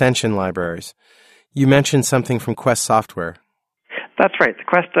use, the extension libraries, you mentioned something from Quest Software. That's right, the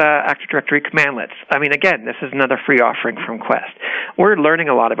Quest Active Directory commandlets. I mean, again, this is another free offering from Quest. We're learning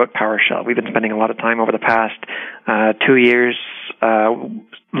a lot about PowerShell. We've been spending a lot of time over the past 2 years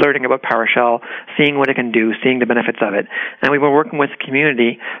learning about PowerShell, seeing what it can do, seeing the benefits of it. And we were working with the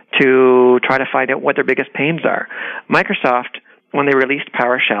community to try to find out what their biggest pains are. Microsoft, when they released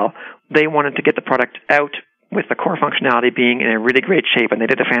PowerShell, they wanted to get the product out with the core functionality being in a really great shape, and they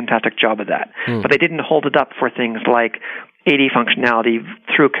did a fantastic job of that. But they didn't hold it up for things like AD functionality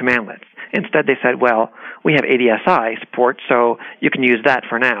through commandlets. Instead, they said, well, we have ADSI support, so you can use that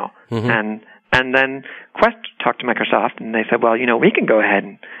for now. And then Quest talked to Microsoft, and they said, well, we can go ahead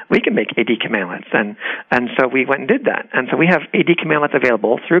and we can make AD commandlets. And so we went and did that. And so we have AD commandlets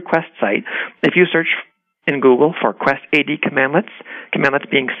available through Quest site. If you search in Google for Quest AD commandlets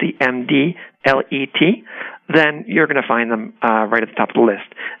being CMDLET, then you're going to find them right at the top of the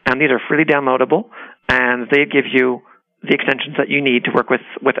list. And these are freely downloadable, and they give you the extensions that you need to work with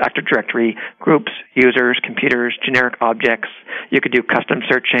Active Directory, groups, users, computers, generic objects. You could do custom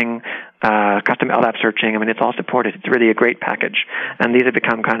searching, custom LDAP searching. I mean, it's all supported. It's really a great package. And these have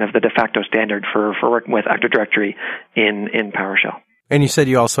become kind of the de facto standard for working with Active Directory in PowerShell. And you said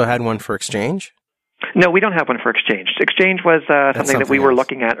you also had one for Exchange? No, we don't have one for Exchange. Exchange was something that we were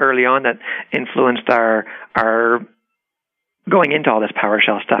looking at early on that influenced our going into all this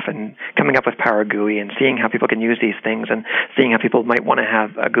PowerShell stuff and coming up with PowerGUI and seeing how people can use these things and seeing how people might want to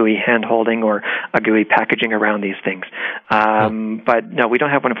have a GUI hand-holding or a GUI packaging around these things. But no, we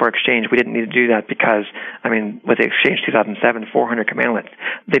don't have one for Exchange. We didn't need to do that because, I mean, with the Exchange 2007 400 commandlets,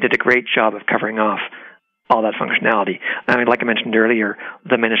 they did a great job of covering off all that functionality. I mean, like I mentioned earlier,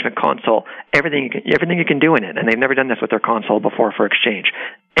 the management console, everything you can do in it, and they've never done this with their console before for Exchange.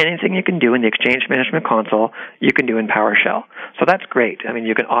 Anything you can do in the Exchange management console, you can do in PowerShell. So that's great. I mean,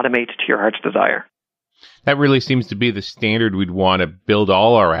 you can automate to your heart's desire. That really seems to be the standard we'd want to build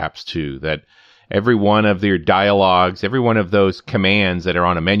all our apps to, that every one of their dialogues, every one of those commands that are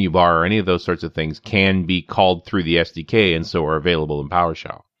on a menu bar or any of those sorts of things can be called through the SDK and so are available in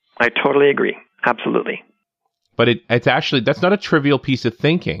PowerShell. I totally agree. Absolutely. But it's actually, that's not a trivial piece of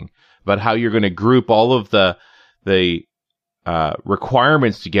thinking about how you're going to group all of the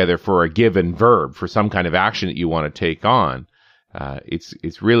requirements together for a given verb, for some kind of action that you want to take on.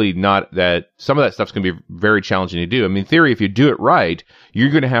 It's really not that, some of that stuff's going to be very challenging to do. I mean, in theory, if you do it right,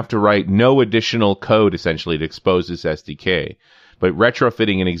 you're going to have to write no additional code essentially to expose this SDK. But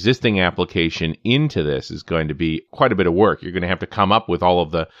retrofitting an existing application into this is going to be quite a bit of work. You're going to have to come up with all of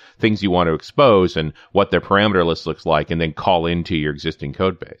the things you want to expose and what their parameter list looks like, and then call into your existing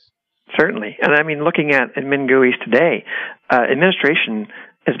code base. Certainly. And I mean, looking at admin GUIs today, administration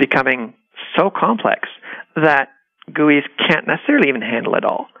is becoming so complex that GUIs can't necessarily even handle it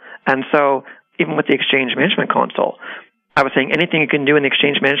all. And so even with the Exchange Management Console, I was saying anything you can do in the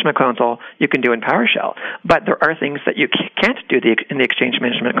Exchange Management Console, you can do in PowerShell. But there are things that you can't do in the Exchange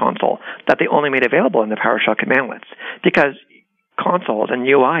Management Console that they only made available in the PowerShell commandlets. Because consoles and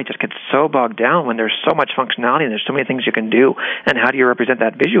UI just gets so bogged down when there's so much functionality and there's so many things you can do, and how do you represent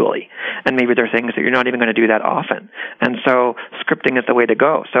that visually? And maybe there are things that you're not even going to do that often. And so scripting is the way to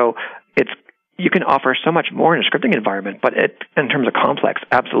go. So you can offer so much more in a scripting environment, but in terms of complex,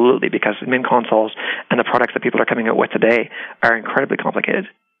 absolutely, because the main consoles and the products that people are coming out with today are incredibly complicated.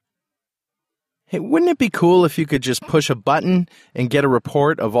 Hey, wouldn't it be cool if you could just push a button and get a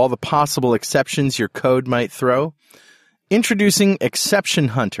report of all the possible exceptions your code might throw? Introducing Exception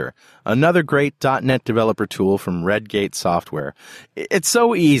Hunter, another great .NET developer tool from Redgate Software. It's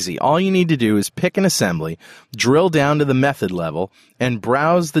so easy. All you need to do is pick an assembly, drill down to the method level, and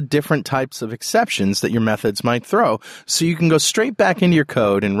browse the different types of exceptions that your methods might throw, so you can go straight back into your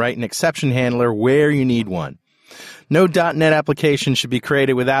code and write an exception handler where you need one. No .NET application should be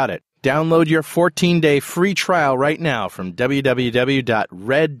created without it. Download your 14-day free trial right now from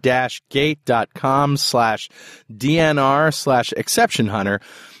www.red-gate.com/DNR/exception hunter,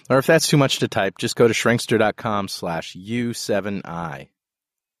 or if that's too much to type, just go to shrinkster.com/U7I.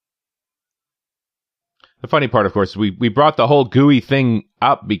 The funny part, of course, we brought the whole GUI thing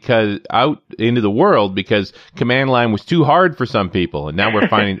out into the world because command line was too hard for some people, and now we're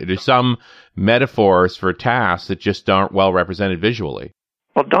finding there's some metaphors for tasks that just aren't well represented visually.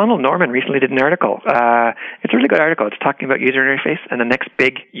 Well, Donald Norman recently did an article. It's a really good article. It's talking about user interface and the next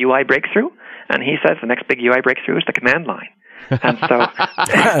big UI breakthrough. And he says the next big UI breakthrough is the command line. And so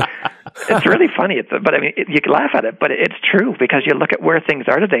it's really funny. But I mean, you can laugh at it, but it's true because you look at where things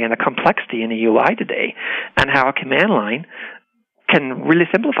are today and the complexity in the UI today and how a command line can really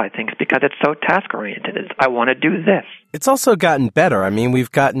simplify things because it's so task-oriented. I want to do this. It's also gotten better. I mean,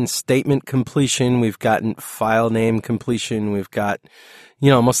 we've gotten statement completion. We've gotten file name completion. We've got,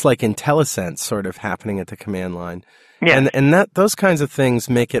 almost like IntelliSense sort of happening at the command line. Yeah. And those kinds of things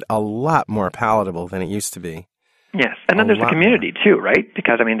make it a lot more palatable than it used to be. Yes, and then there's the community too, right?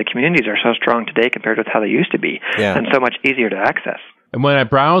 Because, I mean, the communities are so strong today compared with how they used to be, and so much easier to access. And when I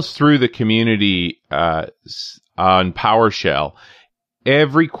browse through the community on PowerShell,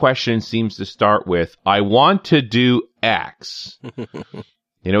 every question seems to start with, I want to do X.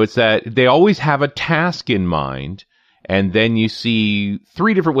 It's that they always have a task in mind, and then you see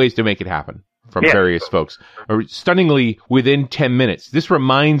 3 different ways to make it happen from various folks. Or stunningly, within 10 minutes. This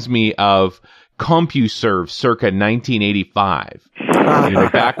reminds me of CompuServe circa 1985.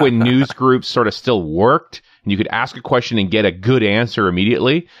 Back when news groups sort of still worked, and you could ask a question and get a good answer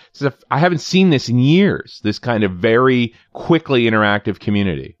immediately. So I haven't seen this in years, this kind of very quickly interactive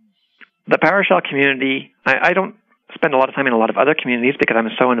community. The PowerShell community, I don't spend a lot of time in a lot of other communities because I'm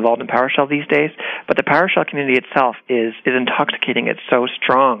so involved in PowerShell these days, but the PowerShell community itself is intoxicating. It's so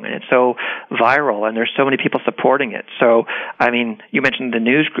strong and it's so viral, and there's so many people supporting it. So, I mean, you mentioned the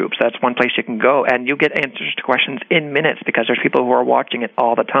news groups. That's one place you can go, and you get answers to questions in minutes because there's people who are watching it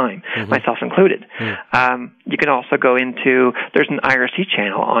all the time, myself included. You can also go there's an IRC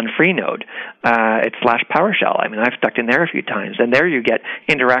channel on Freenode. It's /PowerShell. I mean, I've stuck in there a few times, and there you get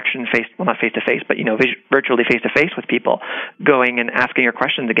interaction not face-to-face, but, virtually face-to-face with people going and asking your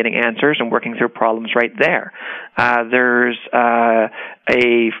questions and getting answers and working through problems right there. There's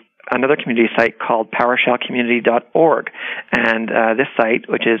another community site called PowerShellCommunity.org, and this site,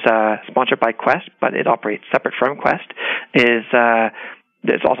 which is sponsored by Quest, but it operates separate from Quest,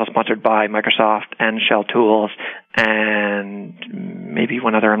 it's also sponsored by Microsoft and Shell Tools and maybe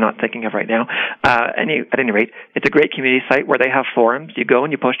one other I'm not thinking of right now. At any rate, it's a great community site where they have forums. You go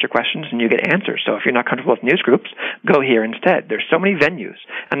and you post your questions and you get answers. So if you're not comfortable with news groups, go here instead. There's so many venues,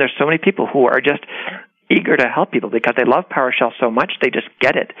 and there's so many people who are just eager to help people because they love PowerShell so much, they just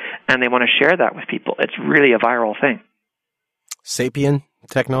get it, and they want to share that with people. It's really a viral thing. Sapien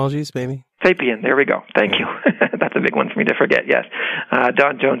Technologies, maybe? Sapien, there we go. Thank you. That's a big one for me to forget, yes.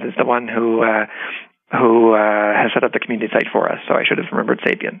 Don Jones is the one who has set up the community site for us, so I should have remembered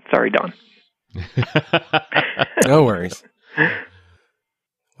Sapien. Sorry, Don. No worries.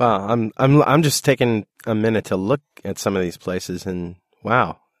 Well, I'm just taking a minute to look at some of these places, and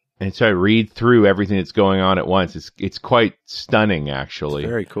wow. And so I read through everything that's going on at once. It's quite stunning, actually. It's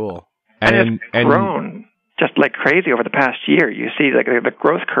very cool. And it's grown just like crazy over the past year. You see the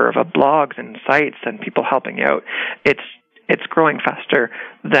growth curve of blogs and sites and people helping out. It's growing faster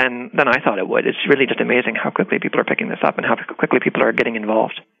than I thought it would. It's really just amazing how quickly people are picking this up and how quickly people are getting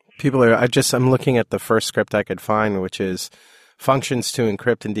involved. I'm looking at the first script I could find, which is functions to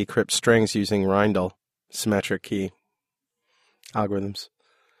encrypt and decrypt strings using Rindle symmetric key algorithms.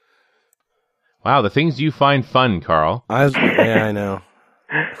 Wow, the things you find fun, Carl. I know.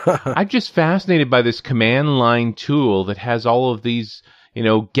 I'm just fascinated by this command line tool that has all of these,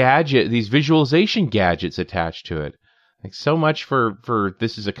 these visualization gadgets attached to it. Like so much for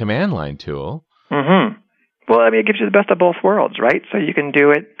this is a command line tool. Mm-hmm. Well, I mean, it gives you the best of both worlds, right? So you can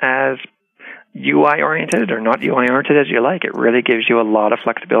do it as UI-oriented or not UI-oriented as you like. It really gives you a lot of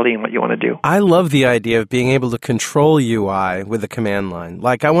flexibility in what you want to do. I love the idea of being able to control UI with a command line.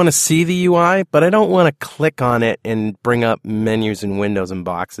 Like, I want to see the UI, but I don't want to click on it and bring up menus and windows and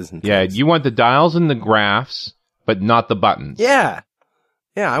boxes and things. Yeah, you want the dials and the graphs, but not the buttons. Yeah.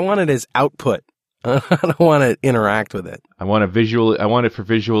 Yeah, I want it as output. I don't want to interact with it. I want it for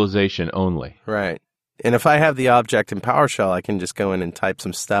visualization only. Right. And if I have the object in PowerShell, I can just go in and type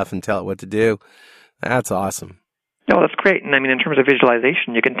some stuff and tell it what to do. That's awesome. No, that's great. And I mean, in terms of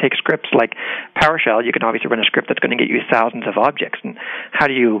visualization, you can take scripts like PowerShell. You can obviously run a script that's going to get you thousands of objects. And how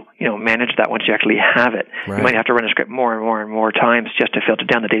do you manage that once you actually have it? Right. You might have to run a script more and more and more times just to filter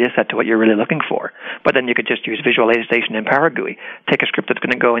down the data set to what you're really looking for. But then you could just use visualization in PowerGUI. Take a script that's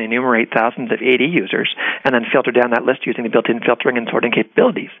going to go and enumerate thousands of AD users and then filter down that list using the built-in filtering and sorting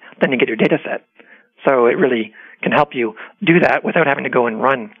capabilities. Then you get your data set. So it really can help you do that without having to go and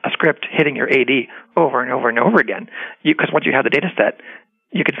run a script hitting your AD over and over and over again. Because once you have the data set,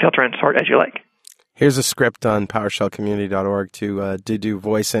 you can filter and sort as you like. Here's a script on PowerShellCommunity.org to do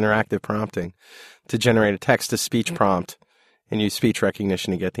voice interactive prompting, to generate a text-to-speech prompt and use speech recognition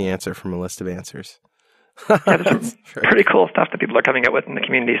to get the answer from a list of answers. Yeah, there's some pretty cool stuff that people are coming up with in the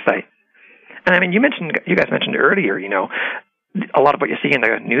community site. And I mean, you guys mentioned earlier, a lot of what you see in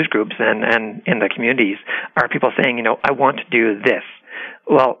the news groups and in the communities are people saying, I want to do this.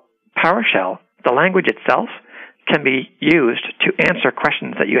 Well, PowerShell, the language itself, can be used to answer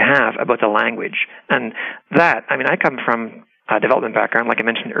questions that you have about the language. And that, I mean, I come from a development background, like I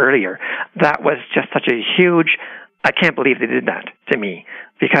mentioned earlier. That was just such a huge, I can't believe they did that to me,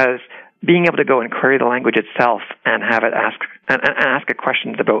 because being able to go and query the language itself and have it ask it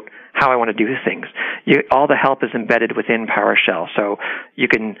questions about how I want to do things. All the help is embedded within PowerShell, so you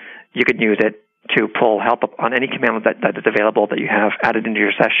can use it to pull help up on any command that is available that you have added into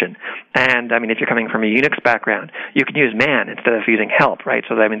your session. And I mean, if you're coming from a Unix background, you can use man instead of using help, right?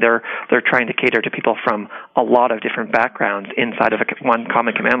 So I mean, they're trying to cater to people from a lot of different backgrounds inside of one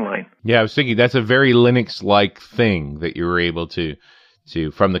common command line. Yeah, I was thinking that's a very Linux-like thing that you were able to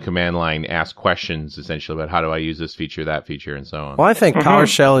from the command line ask questions essentially about how do I use this feature, that feature, and so on. Well, I think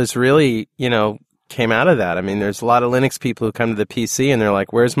PowerShell is really, came out of that. I mean, there's a lot of Linux people who come to the PC and they're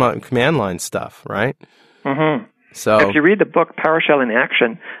like, where's my command line stuff, right? Mm-hmm. So if you read the book PowerShell in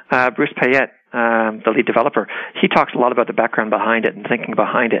Action, Bruce Payette, the lead developer, he talks a lot about the background behind it and thinking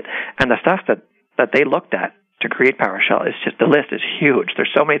behind it. And the stuff that they looked at to create PowerShell is just, the list is huge.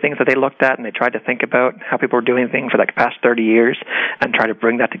 There's so many things that they looked at and they tried to think about how people were doing things for like the past 30 years and try to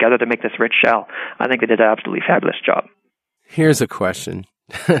bring that together to make this rich shell. I think they did an absolutely fabulous job. Here's a question.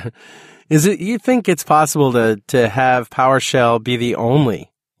 You think it's possible to have PowerShell be the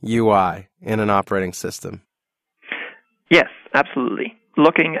only UI in an operating system? Yes, absolutely.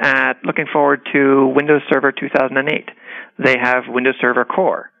 Looking forward to Windows Server 2008, they have Windows Server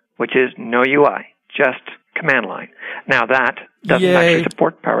Core, which is no UI, just command line. Now that doesn't actually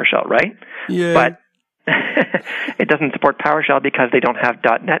support PowerShell, right? Yay. But it doesn't support PowerShell because they don't have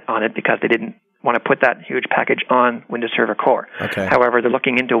 .NET on it, because they didn't want to put that huge package on Windows Server Core. Okay. However, they're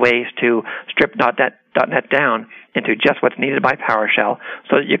looking into ways to strip .NET down into just what's needed by PowerShell,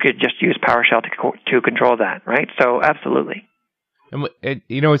 so that you could just use PowerShell to control that, right? So absolutely. And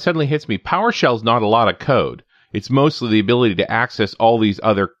it suddenly hits me. PowerShell's not a lot of code. It's mostly the ability to access all these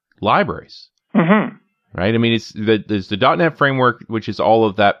other libraries. Mm-hmm. Right? I mean, there's the .NET framework, which is all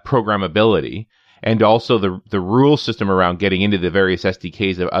of that programmability, and also the rule system around getting into the various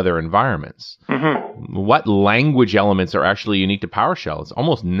SDKs of other environments. Mm-hmm. What language elements are actually unique to PowerShell? It's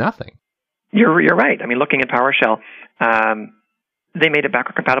almost nothing. You're right. I mean, looking at PowerShell, they made it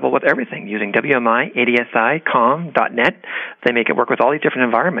backward compatible with everything using WMI, ADSI, COM, .NET. They make it work with all these different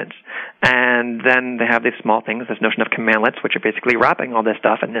environments. And then they have these small things, this notion of commandlets, which are basically wrapping all this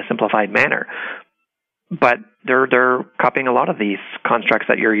stuff in a simplified manner. But they're copying a lot of these constructs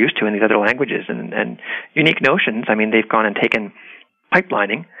that you're used to in these other languages and unique notions. I mean, they've gone and taken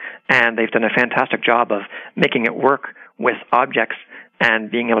pipelining, and they've done a fantastic job of making it work with objects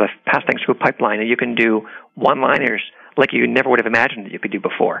and being able to pass things through a pipeline. And you can do one-liners like you never would have imagined that you could do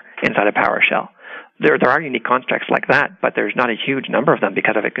before inside of PowerShell. There are unique constructs like that, but there's not a huge number of them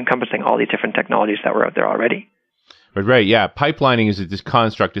because of it encompassing all these different technologies that were out there already. But right, yeah, pipelining is this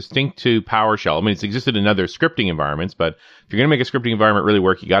construct distinct to PowerShell. I mean, it's existed in other scripting environments, but if you're going to make a scripting environment really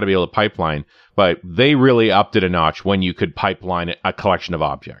work, you got to be able to pipeline. But they really upped it a notch when you could pipeline a collection of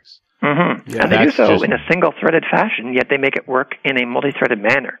objects. Mm-hmm. Yeah, and they do so in a single-threaded fashion, yet they make it work in a multi-threaded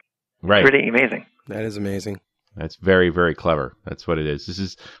manner. Right. It's really amazing. That is amazing. That's very, very clever. That's what it is. This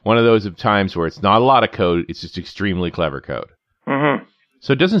is one of those times where it's not a lot of code. It's just extremely clever code. Mm-hmm.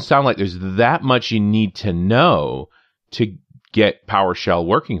 So it doesn't sound like there's that much you need to know to get PowerShell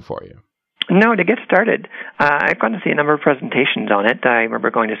working for you. No, to get started, I've gone to see a number of presentations on it. I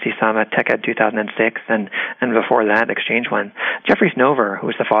remember going to see some at TechEd 2006 and before that, Exchange one. Jeffrey Snover,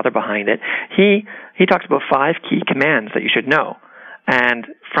 who's the father behind it, he talks about 5 key commands that you should know. And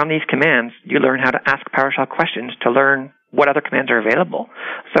from these commands, you learn how to ask PowerShell questions to learn what other commands are available.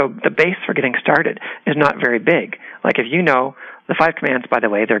 So the base for getting started is not very big. Like if you know the 5 commands, by the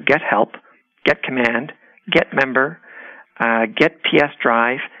way, they're get help, get command, get member, get PS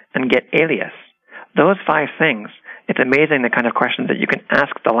drive, and get alias. Those 5 things, it's amazing the kind of questions that you can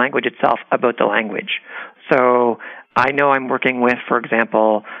ask the language itself about the language. So I know I'm working with, for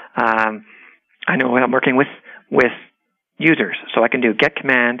example, I know I'm working with users. So I can do get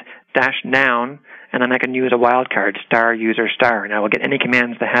command -noun, and then I can use a wildcard *user*, and I will get any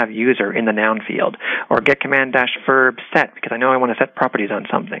commands that have user in the noun field. Or get command -verb set, because I know I want to set properties on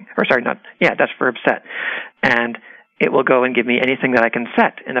something. Or sorry, -verb set. And it will go and give me anything that I can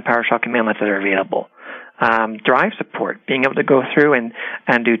set in the PowerShell commandlets that are available. Drive support, being able to go through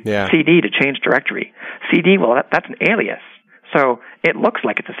and do CD to change directory. CD, well, that's an alias. So it looks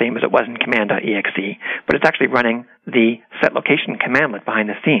like it's the same as it was in command.exe, but it's actually running the set location commandlet behind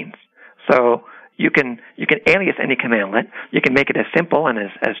the scenes. So you can alias any commandlet. You can make it as simple and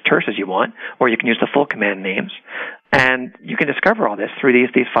as terse as you want, or you can use the full command names. And you can discover all this through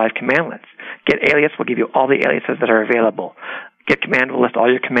these 5 commandlets. Get alias will give you all the aliases that are available. Get command will list all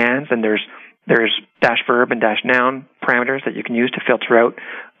your commands, and there's -verb and -noun parameters that you can use to filter out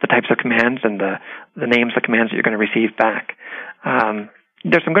the types of commands and the names of commands that you're going to receive back.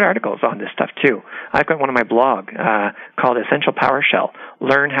 There's some good articles on this stuff too. I've got one on my blog called Essential PowerShell,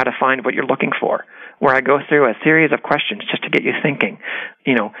 Learn How to Find What You're Looking For, where I go through a series of questions just to get you thinking.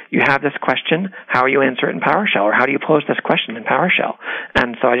 You know, you have this question, how do you answer it in PowerShell, or how do you pose this question in PowerShell? And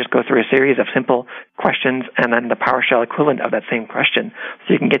so I just go through a series of simple questions and then the PowerShell equivalent of that same question,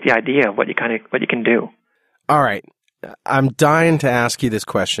 so you can get the idea of what you can do. All right. I'm dying to ask you this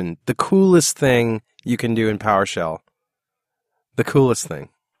question. The coolest thing you can do in PowerShell. The coolest thing.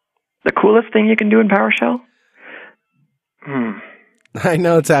 The coolest thing you can do in PowerShell? I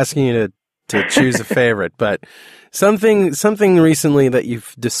know it's asking you to choose a favorite, but something recently that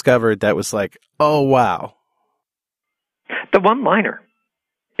you've discovered that was like, oh, wow. The one-liner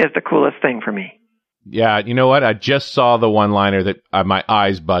is the coolest thing for me. Yeah, you know what? I just saw the one-liner that my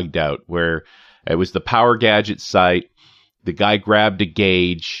eyes bugged out, where it was the Power Gadget site. The guy grabbed a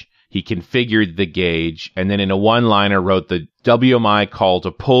gauge. He configured the gauge, and then in a one-liner wrote the WMI call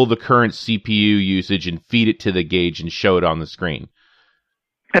to pull the current CPU usage and feed it to the gauge and show it on the screen.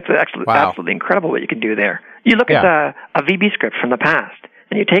 That's absolutely incredible what you can do there. You look at a VB script from the past,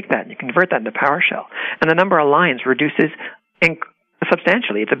 and you take that and you convert that into PowerShell, and the number of lines reduces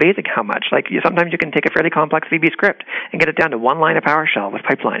substantially. It's amazing how much. Like sometimes you can take a fairly complex VB script and get it down to 1 line of PowerShell with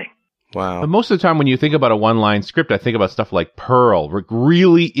pipelining. Wow. But most of the time when you think about a one-line script, I think about stuff like Perl,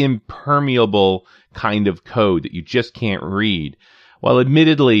 really impermeable kind of code that you just can't read. Well,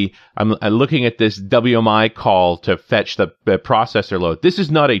 admittedly, I'm looking at this WMI call to fetch the processor load. This is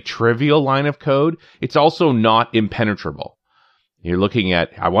not a trivial line of code. It's also not impenetrable. You're looking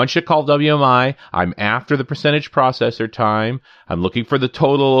at, I want you to call WMI. I'm after the percentage processor time. I'm looking for the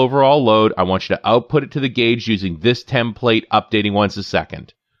total overall load. I want you to output it to the gauge using this template, updating once a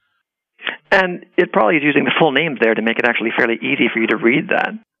second. And it probably is using the full names there to make it actually fairly easy for you to read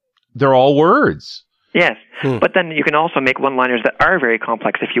that. They're all words. Yes, but then you can also make one-liners that are very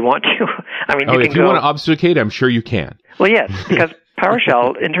complex if you want to. I mean, if you want to obfuscate, I'm sure you can. Well, yes, because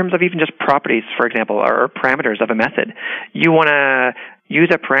PowerShell, in terms of even just properties, for example, or parameters of a method, you want to use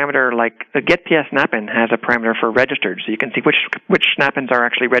a parameter like get PS snap-in has a parameter for registered, so you can see which snap-ins are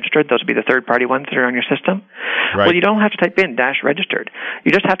actually registered. Those would be the third-party ones that are on your system. Right. Well, you don't have to type in -registered.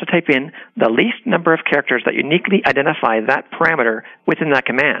 You just have to type in the least number of characters that uniquely identify that parameter within that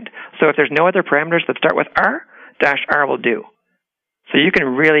command. So if there's no other parameters that start with R, -R will do. So you can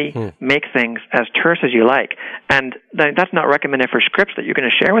really make things as terse as you like. And that's not recommended for scripts that you're going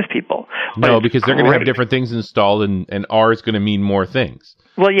to share with people. No, because they're going to have different things installed, and R is going to mean more things.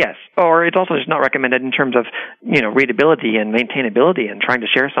 Well, yes. Or it's also just not recommended in terms of, readability and maintainability and trying to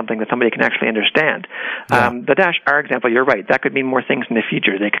share something that somebody can actually understand. Yeah. The -R example, you're right. That could mean more things in the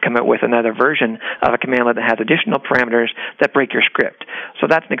future. They could come out with another version of a commandlet that has additional parameters that break your script. So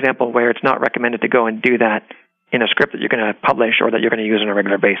that's an example where it's not recommended to go and do that in a script that you're going to publish or that you're going to use on a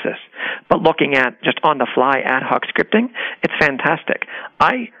regular basis. But looking at just on-the-fly ad hoc scripting, it's fantastic.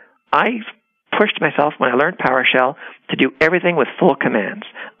 I pushed myself when I learned PowerShell to do everything with full commands.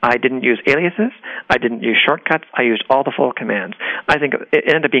 I didn't use aliases. I didn't use shortcuts. I used all the full commands. I think it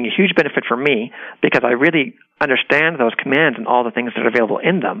ended up being a huge benefit for me because I really understand those commands and all the things that are available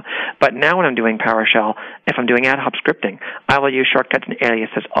in them. But now when I'm doing PowerShell, if I'm doing ad hoc scripting, I will use shortcuts and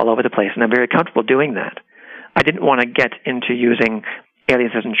aliases all over the place, and I'm very comfortable doing that. I didn't want to get into using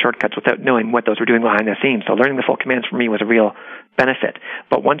aliases and shortcuts without knowing what those were doing behind the scenes. So learning the full commands for me was a real benefit.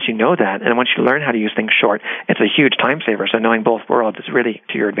 But once you know that, and once you learn how to use things short, it's a huge time saver. So knowing both worlds is really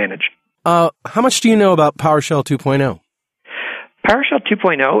to your advantage. How much do you know about PowerShell 2.0? PowerShell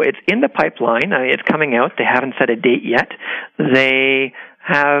 2.0, it's in the pipeline. It's coming out. They haven't set a date yet. They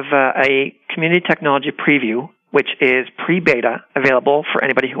have a community technology preview, which is pre-beta, available for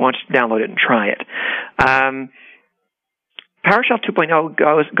anybody who wants to download it and try it. PowerShell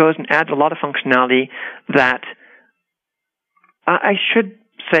 2.0 goes and adds a lot of functionality that I should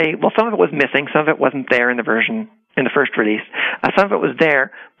say, well, some of it was missing. Some of it wasn't there in the version, in the first release. Some of it was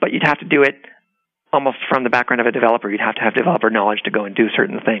there, but you'd have to do it almost from the background of a developer. You'd have to have developer knowledge to go and do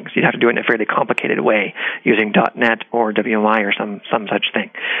certain things. You'd have to do it in a fairly complicated way using .NET or WMI or some such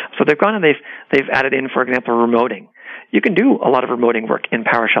thing. So they've gone and they've added in, for example, remoting. You can do a lot of remoting work in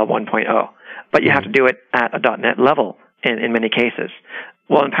PowerShell 1.0, but you have to do it at a .NET level in many cases.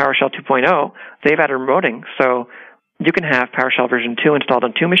 Well, in PowerShell 2.0, they've added remoting, so you can have PowerShell version 2 installed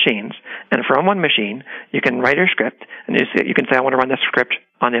on 2 machines, and from one machine, you can write your script, and you can say, I want to run this script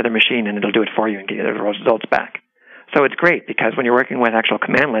on the other machine, and it'll do it for you and get you the results back. So it's great because when you're working with actual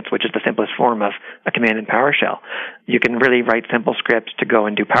commandlets, which is the simplest form of a command in PowerShell, you can really write simple scripts to go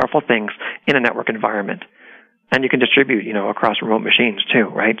and do powerful things in a network environment. And you can distribute, across remote machines too,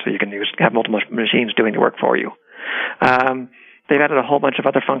 right? So you can have multiple machines doing the work for you. They've added a whole bunch of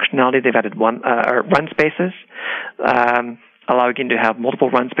other functionality. They've added run spaces, allowing you to have multiple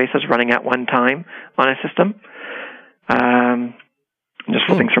run spaces running at one time on a system. I'm just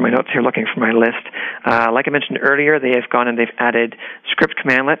flipping through my notes here, looking for my list. Like I mentioned earlier, they have gone and they've added script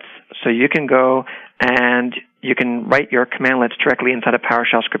commandlets, so you can go and you can write your commandlets directly inside a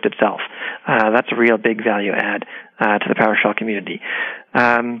PowerShell script itself. That's a real big value add to the PowerShell community.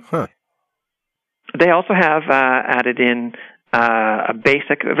 They also have added in a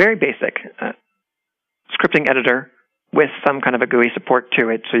very basic scripting editor with some kind of a GUI support to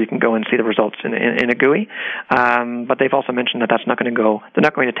it, so you can go and see the results in a GUI. But they've also mentioned that they're not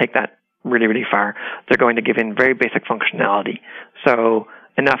going to take that really, really far. They're going to give in very basic functionality. So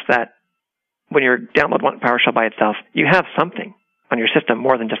enough that when you download PowerShell by itself, you have something on your system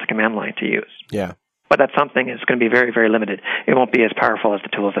more than just a command line to use. Yeah. But that something is going to be very, very limited. It won't be as powerful as the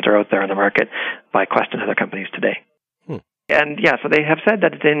tools that are out there on the market by Quest and other companies today. And yeah, so they have said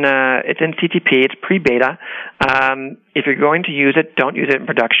that it's in CTP. It's pre-beta. If you're going to use it, don't use it in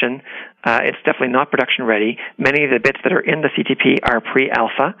production. It's definitely not production ready. Many of the bits that are in the CTP are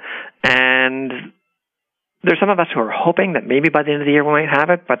pre-alpha, and there's some of us who are hoping that maybe by the end of the year we might have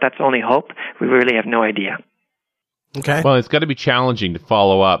it, but that's only hope. We really have no idea. Okay. Well, it's got to be challenging to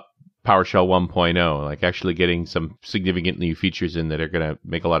follow up PowerShell 1.0. Like actually getting some significant new features in that are going to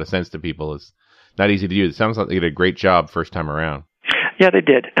make a lot of sense to people is not easy to do. It sounds like they did a great job first time around. Yeah, they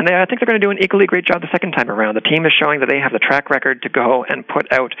did. And I think they're going to do an equally great job the second time around. The team is showing that they have the track record to go and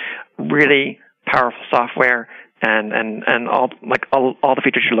put out really powerful software and all the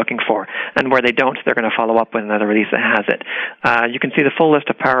features you're looking for. And where they don't, they're going to follow up with another release that has it. You can see the full list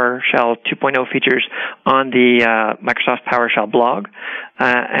of PowerShell 2.0 features on the Microsoft PowerShell blog,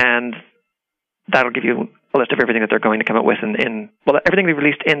 and that'll give you a list of everything that they're going to come up with everything we've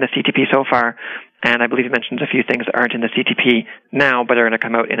released in the CTP so far, and I believe it mentions a few things that aren't in the CTP now, but are going to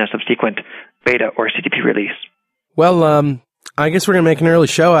come out in a subsequent beta or CTP release. Well, I guess we're going to make an early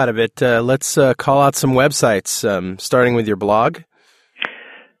show out of it. Let's call out some websites, starting with your blog.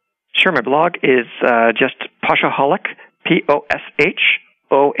 Sure, my blog is just Poshaholic,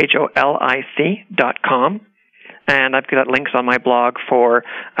 POSHOHOLIC.com. And I've got links on my blog for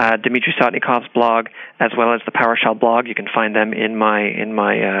Dmitry Sotnikov's blog as well as the PowerShell blog. You can find them in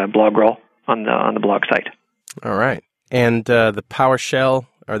my blog roll on the blog site. All right. And the PowerShell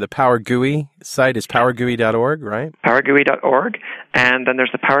or the PowerGUI site is PowerGUI.org, right? PowerGUI.org. And then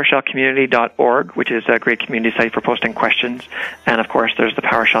there's the PowerShellCommunity.org, which is a great community site for posting questions. And of course, there's the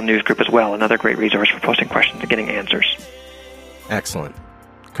PowerShell News Group as well, another great resource for posting questions and getting answers. Excellent.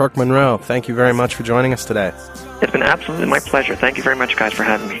 Kirk Munro, thank you very much for joining us today. It's been absolutely my pleasure. Thank you very much, guys, for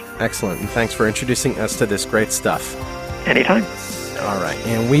having me. Excellent, and thanks for introducing us to this great stuff. Anytime. All right,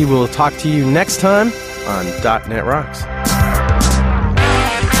 and we will talk to you next time on .NET Rocks.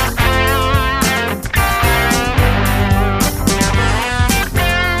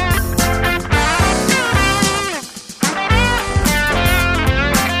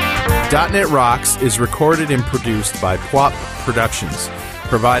 .NET Rocks is recorded and produced by PWOP Productions,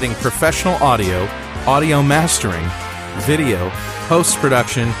 providing professional audio, audio mastering, video,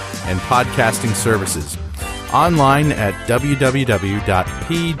 post-production, and podcasting services. Online at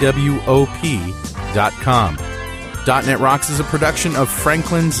www.pwop.com. .NET Rocks is a production of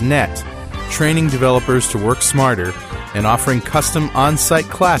Franklin's Net, training developers to work smarter and offering custom on-site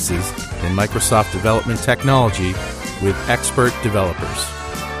classes in Microsoft development technology with expert developers.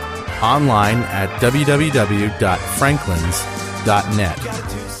 Online at www.franklins.net.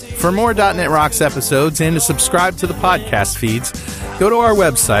 For more .NET Rocks episodes and to subscribe to the podcast feeds, go to our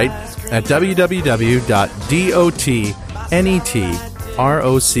website at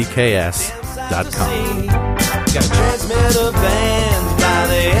www.dotnetrocks.com. Got transmitter banned by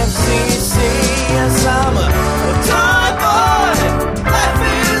the FCC. Yes, I'm